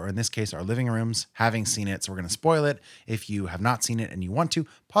theater, or in this case, our living rooms, having seen it. So we're going to spoil it. If you have not seen it and you want to,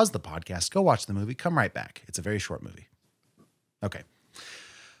 pause the podcast, go watch the movie, come right back. It's a very short movie. Okay.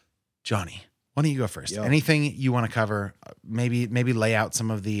 Johnny, why don't you go first? Yo. Anything you want to cover? Maybe lay out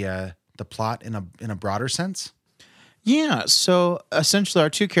some of the plot in a broader sense. Yeah, so essentially our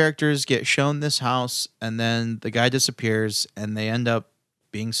two characters get shown this house and then the guy disappears and they end up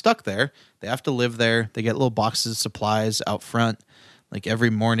being stuck there. They have to live there. They get little boxes of supplies out front like every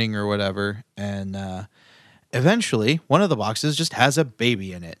morning or whatever. And eventually one of the boxes just has a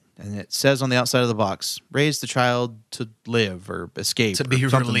baby in it. And it says on the outside of the box, raise the child to live or escape. To or be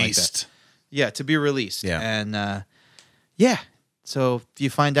something like released. that. Yeah, to be released. Yeah. And so you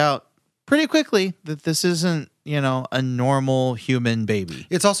find out pretty quickly that this isn't, a normal human baby.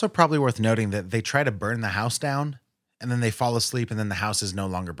 It's also probably worth noting that they try to burn the house down and then they fall asleep and then the house is no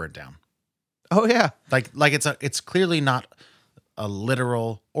longer burnt down. Oh, yeah. Like it's clearly not a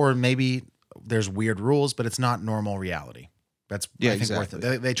literal, or maybe there's weird rules, but it's not normal reality. That's I think exactly.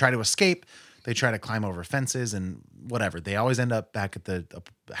 worth it. They try to escape. They try to climb over fences and whatever. They always end up back at the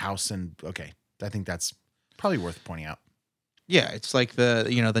house. And okay, I think that's probably worth pointing out. Yeah, it's like the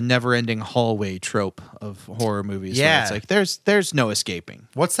never-ending hallway trope of horror movies. where Yeah. it's like there's no escaping.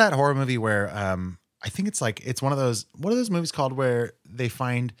 What's that horror movie where I think it's one of those, what are those movies called where they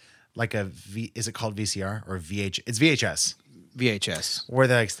find like is it called VCR or VH? It's VHS. VHS. Where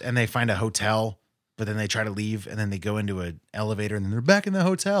they find a hotel, but then they try to leave and then they go into an elevator and then they're back in the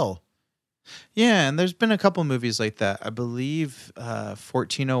hotel. Yeah, and there's been a couple movies like that. I believe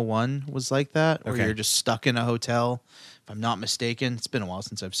 1401 was like that, where Okay. you're just stuck in a hotel. If I'm not mistaken, it's been a while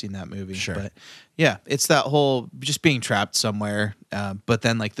since I've seen that movie. Sure. But yeah, it's that whole just being trapped somewhere, but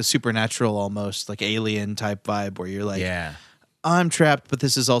then like the supernatural, almost like alien type vibe, where you're like, Yeah. I'm trapped, but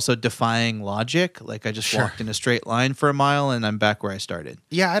this is also defying logic. Like I just Sure. walked in a straight line for a mile and I'm back where I started.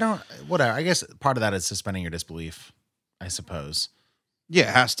 Yeah, whatever. I guess part of that is suspending your disbelief, I suppose. Yeah,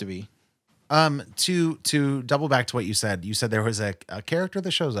 it has to be. To double back to what you said there was a character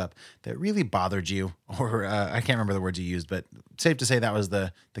that shows up that really bothered you, or I can't remember the words you used, but safe to say that was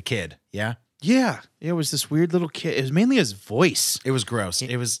the kid. Yeah. Yeah, it was this weird little kid. It was mainly his voice. It was gross.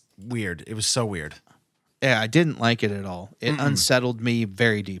 It was weird. It was so weird. Yeah, I didn't like it at all. It unsettled me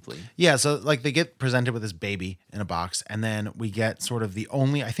very deeply. Yeah. So like they get presented with this baby in a box, and then we get sort of the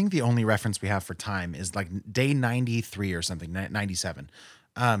only reference we have for time is like day 93 or something, 97.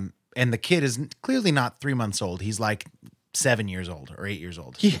 And the kid is clearly not 3 months old. He's like 7 years old or 8 years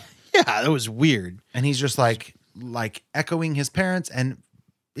old. Yeah, that was weird. And he's just like echoing his parents, and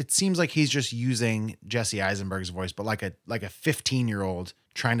it seems like he's just using Jesse Eisenberg's voice, but like a 15-year-old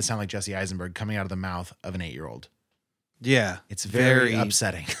trying to sound like Jesse Eisenberg coming out of the mouth of an 8-year-old. Yeah, It's very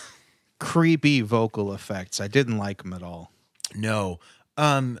upsetting. creepy vocal effects. I didn't like them at all. No.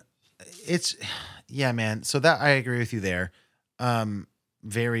 It's yeah, man. So that I agree with you there.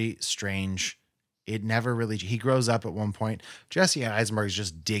 Very strange. It never really, he grows up at one point. Jesse Eisenberg is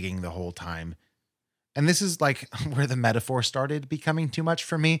just digging the whole time. And this is like where the metaphor started becoming too much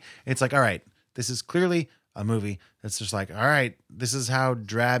for me. It's like, all right, this is clearly a movie that's just like, all right, this is how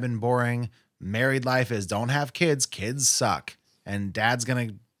drab and boring married life is. Don't have kids. Kids suck. And dad's going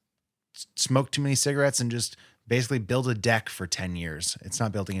to smoke too many cigarettes and just basically build a deck for 10 years. It's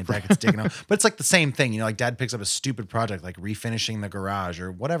not building a deck, it's digging out. But it's like the same thing. Like dad picks up a stupid project like refinishing the garage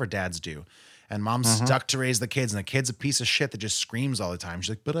or whatever dads do. And mom's stuck to raise the kids, and the kid's a piece of shit that just screams all the time. She's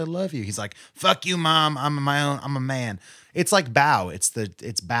like, but I love you. He's like, fuck you, mom. I'm a man. It's like Bow. It's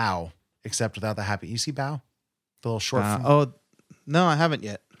Bow, except without the happy. You see Bow? The little short film? Oh, no, I haven't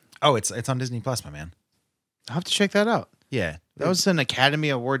yet. Oh, it's on Disney Plus, my man. I'll have to check that out. Yeah. That was an Academy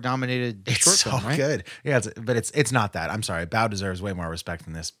Award nominated It's short so film, right? good. Yeah, but it's not that. I'm sorry. Bow deserves way more respect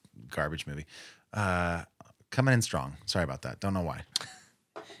than this garbage movie. Coming in strong. Sorry about that. Don't know why.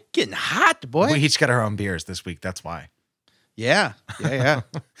 Getting hot, boy. We each got our own beers this week. That's why. Yeah.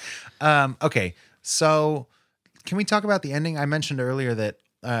 Okay. So can we talk about the ending? I mentioned earlier that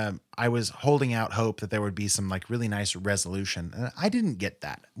I was holding out hope that there would be some like really nice resolution. And I didn't get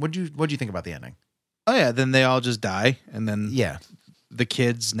that. What'd you think about the ending? Oh yeah. Then they all just die, and then Yeah. the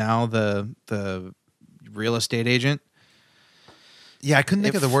kid's now the real estate agent. Yeah, I couldn't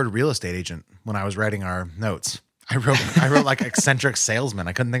think of the word real estate agent when I was writing our notes. I wrote like eccentric salesman.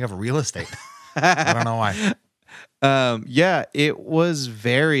 I couldn't think of real estate. I don't know why. Yeah, it was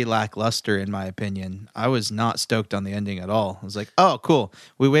very lackluster in my opinion. I was not stoked on the ending at all. I was like, oh, cool.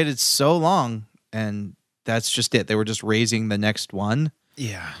 We waited so long, and that's just it. They were just raising the next one.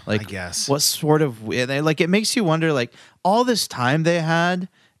 Yeah, Like, I guess. what sort of, like, it makes you wonder, like, all this time they had,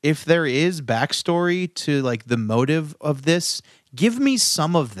 if there is backstory to like the motive of this, give me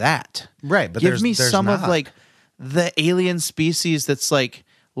some of that. Right, but give there's me some of not. like the alien species that's like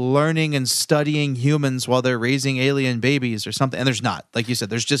learning and studying humans while they're raising alien babies or something. And there's not. Like you said,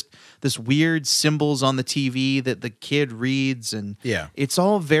 there's just this weird symbols on the TV that the kid reads, and Yeah. it's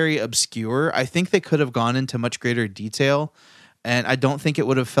all very obscure. I think they could have gone into much greater detail, and I don't think it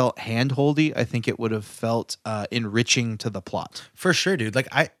would have felt handholdy. I think it would have felt enriching to the plot. For sure, dude. Like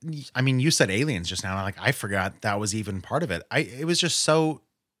I mean, you said aliens just now. Like I forgot that was even part of it. It was just so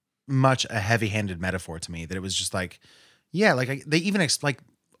much a heavy-handed metaphor to me that it was just like, yeah, like they even like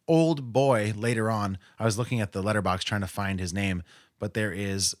old boy later on. I was looking at the letterbox trying to find his name, but there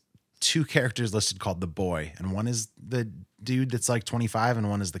is 2 characters listed called the boy, and one is the dude that's like 25, and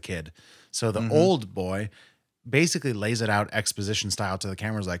one is the kid. So the old boy basically lays it out exposition style to the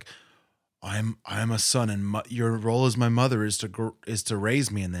cameras, like, I'm a son, and your role as my mother is to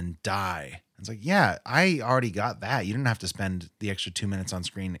raise me and then die. It's like, yeah, I already got that. You didn't have to spend the extra 2 minutes on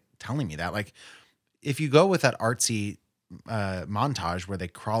screen telling me that. Like, if you go with that artsy montage where they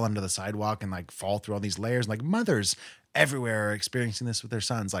crawl under the sidewalk and like fall through all these layers, like mothers everywhere are experiencing this with their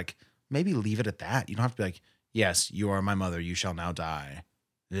sons, like maybe leave it at that. You don't have to be like, yes, you are my mother, you shall now die.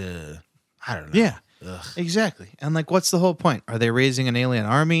 Ugh. I don't know. Yeah. Ugh. Exactly. And like, what's the whole point? Are they raising an alien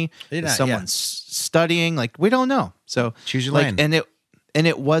army? They're Is not, someone yeah. studying? Like, we don't know. So Choose your like, lane. and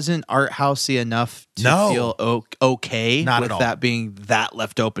it wasn't art housey enough to No. feel okay Not at with all. that being that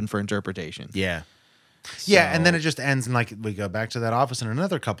left open for interpretation. Yeah. Yeah, and then So- it just ends and like we go back to that office and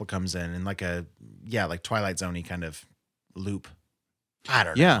another couple comes in and like like Twilight Zone-y kind of loop. I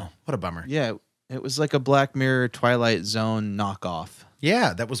don't Yeah. know. What a bummer. Yeah, it was like a Black Mirror Twilight Zone knockoff.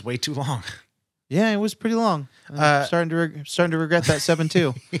 Yeah, that was way too long. Yeah, it was pretty long. I'm starting to regret that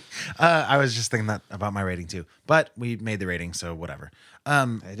 7-2. I was just thinking that about my rating too, but we made the rating, so whatever.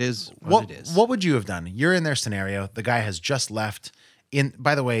 It is what it is. What would you have done? You're in their scenario. The guy has just left.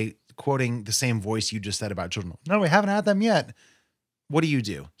 By the way, quoting the same voice you just said about children. No, we haven't had them yet. What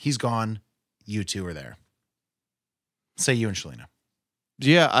do? He's gone. You 2 are there. Say you and Shalina.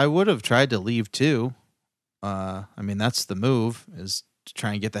 Yeah, I would have tried to leave too. I mean, that's the move, is to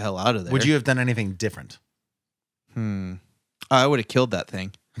try and get the hell out of there. Would you have done anything different? I would have killed that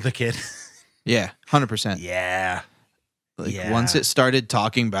thing. The kid. Yeah, 100%. Yeah. Like Yeah. once it started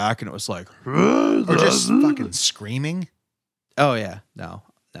talking back and it was like, Or just fucking screaming. oh yeah, no.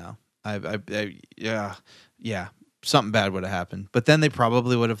 Yeah. Something bad would have happened. But then they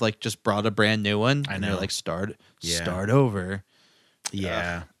probably would have like just brought a brand new one. I And they're know. like, start Yeah. over.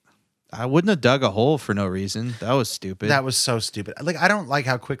 Yeah. I wouldn't have dug a hole for no reason. That was stupid. That was so stupid. Like, I don't like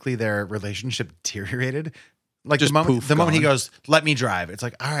how quickly their relationship deteriorated. Like Just the moment poof, he gone. goes, "Let me drive." It's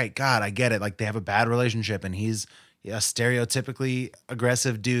like, all right, God, I get it. Like they have a bad relationship, and he's a stereotypically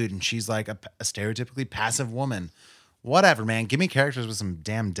aggressive dude, and she's like a stereotypically passive woman. Whatever, man. Give me characters with some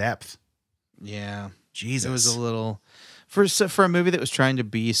damn depth. yeah. Jesus, It was a little for a movie that was trying to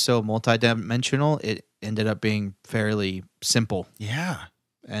be so multidimensional. It ended up being fairly simple, yeah.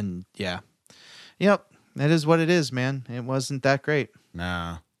 and yep, that is what it is, man. It wasn't that great.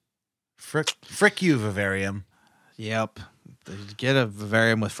 Nah. Frick you, Vivarium. Yep, get a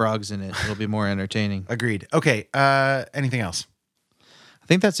vivarium with frogs in it. It'll be more entertaining. Agreed. Okay. Anything else? I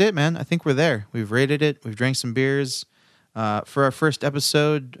think that's it, man. I think we're there. We've rated it. We've drank some beers. For our first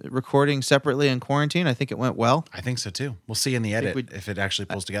episode, recording separately in quarantine, I think it went well. I think so too. We'll see in the edit we- if it actually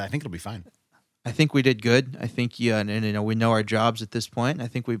pulls together. I think it'll be fine. I think we did good. I think and we know our jobs at this point. I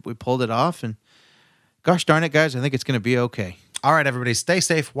think we pulled it off, and gosh darn it, guys, I think it's going to be okay. All right, everybody, stay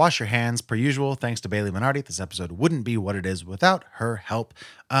safe. Wash your hands. Per usual, thanks to Bailey Minardi. This episode wouldn't be what it is without her help.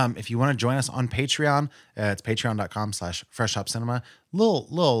 If you want to join us on Patreon, it's patreon.com/FreshHopCinema.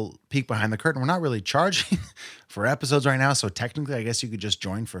 Little peek behind the curtain. We're not really charging for episodes right now, so technically, I guess you could just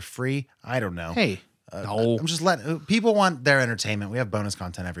join for free. I don't know. Hey, no. I'm just letting people want their entertainment. We have bonus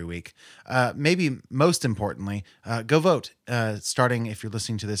content every week. Maybe most importantly, go vote. Starting, if you're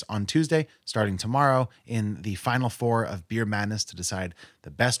listening to this on Tuesday, starting tomorrow in the final 4 of Beer Madness to decide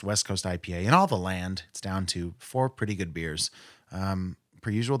the best West Coast IPA in all the land. It's down to 4 pretty good beers. Per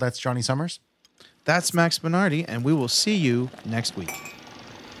usual, that's Johnny Summers. That's Max Bernardi, and we will see you next week.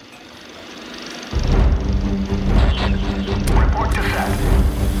 Report to set.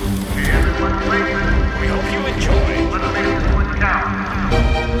 Okay, everyone ready? We hope you enjoy. Let's make this one count.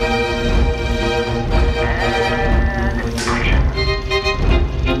 And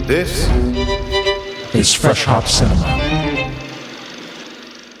action. This is Fresh Hop Cinema.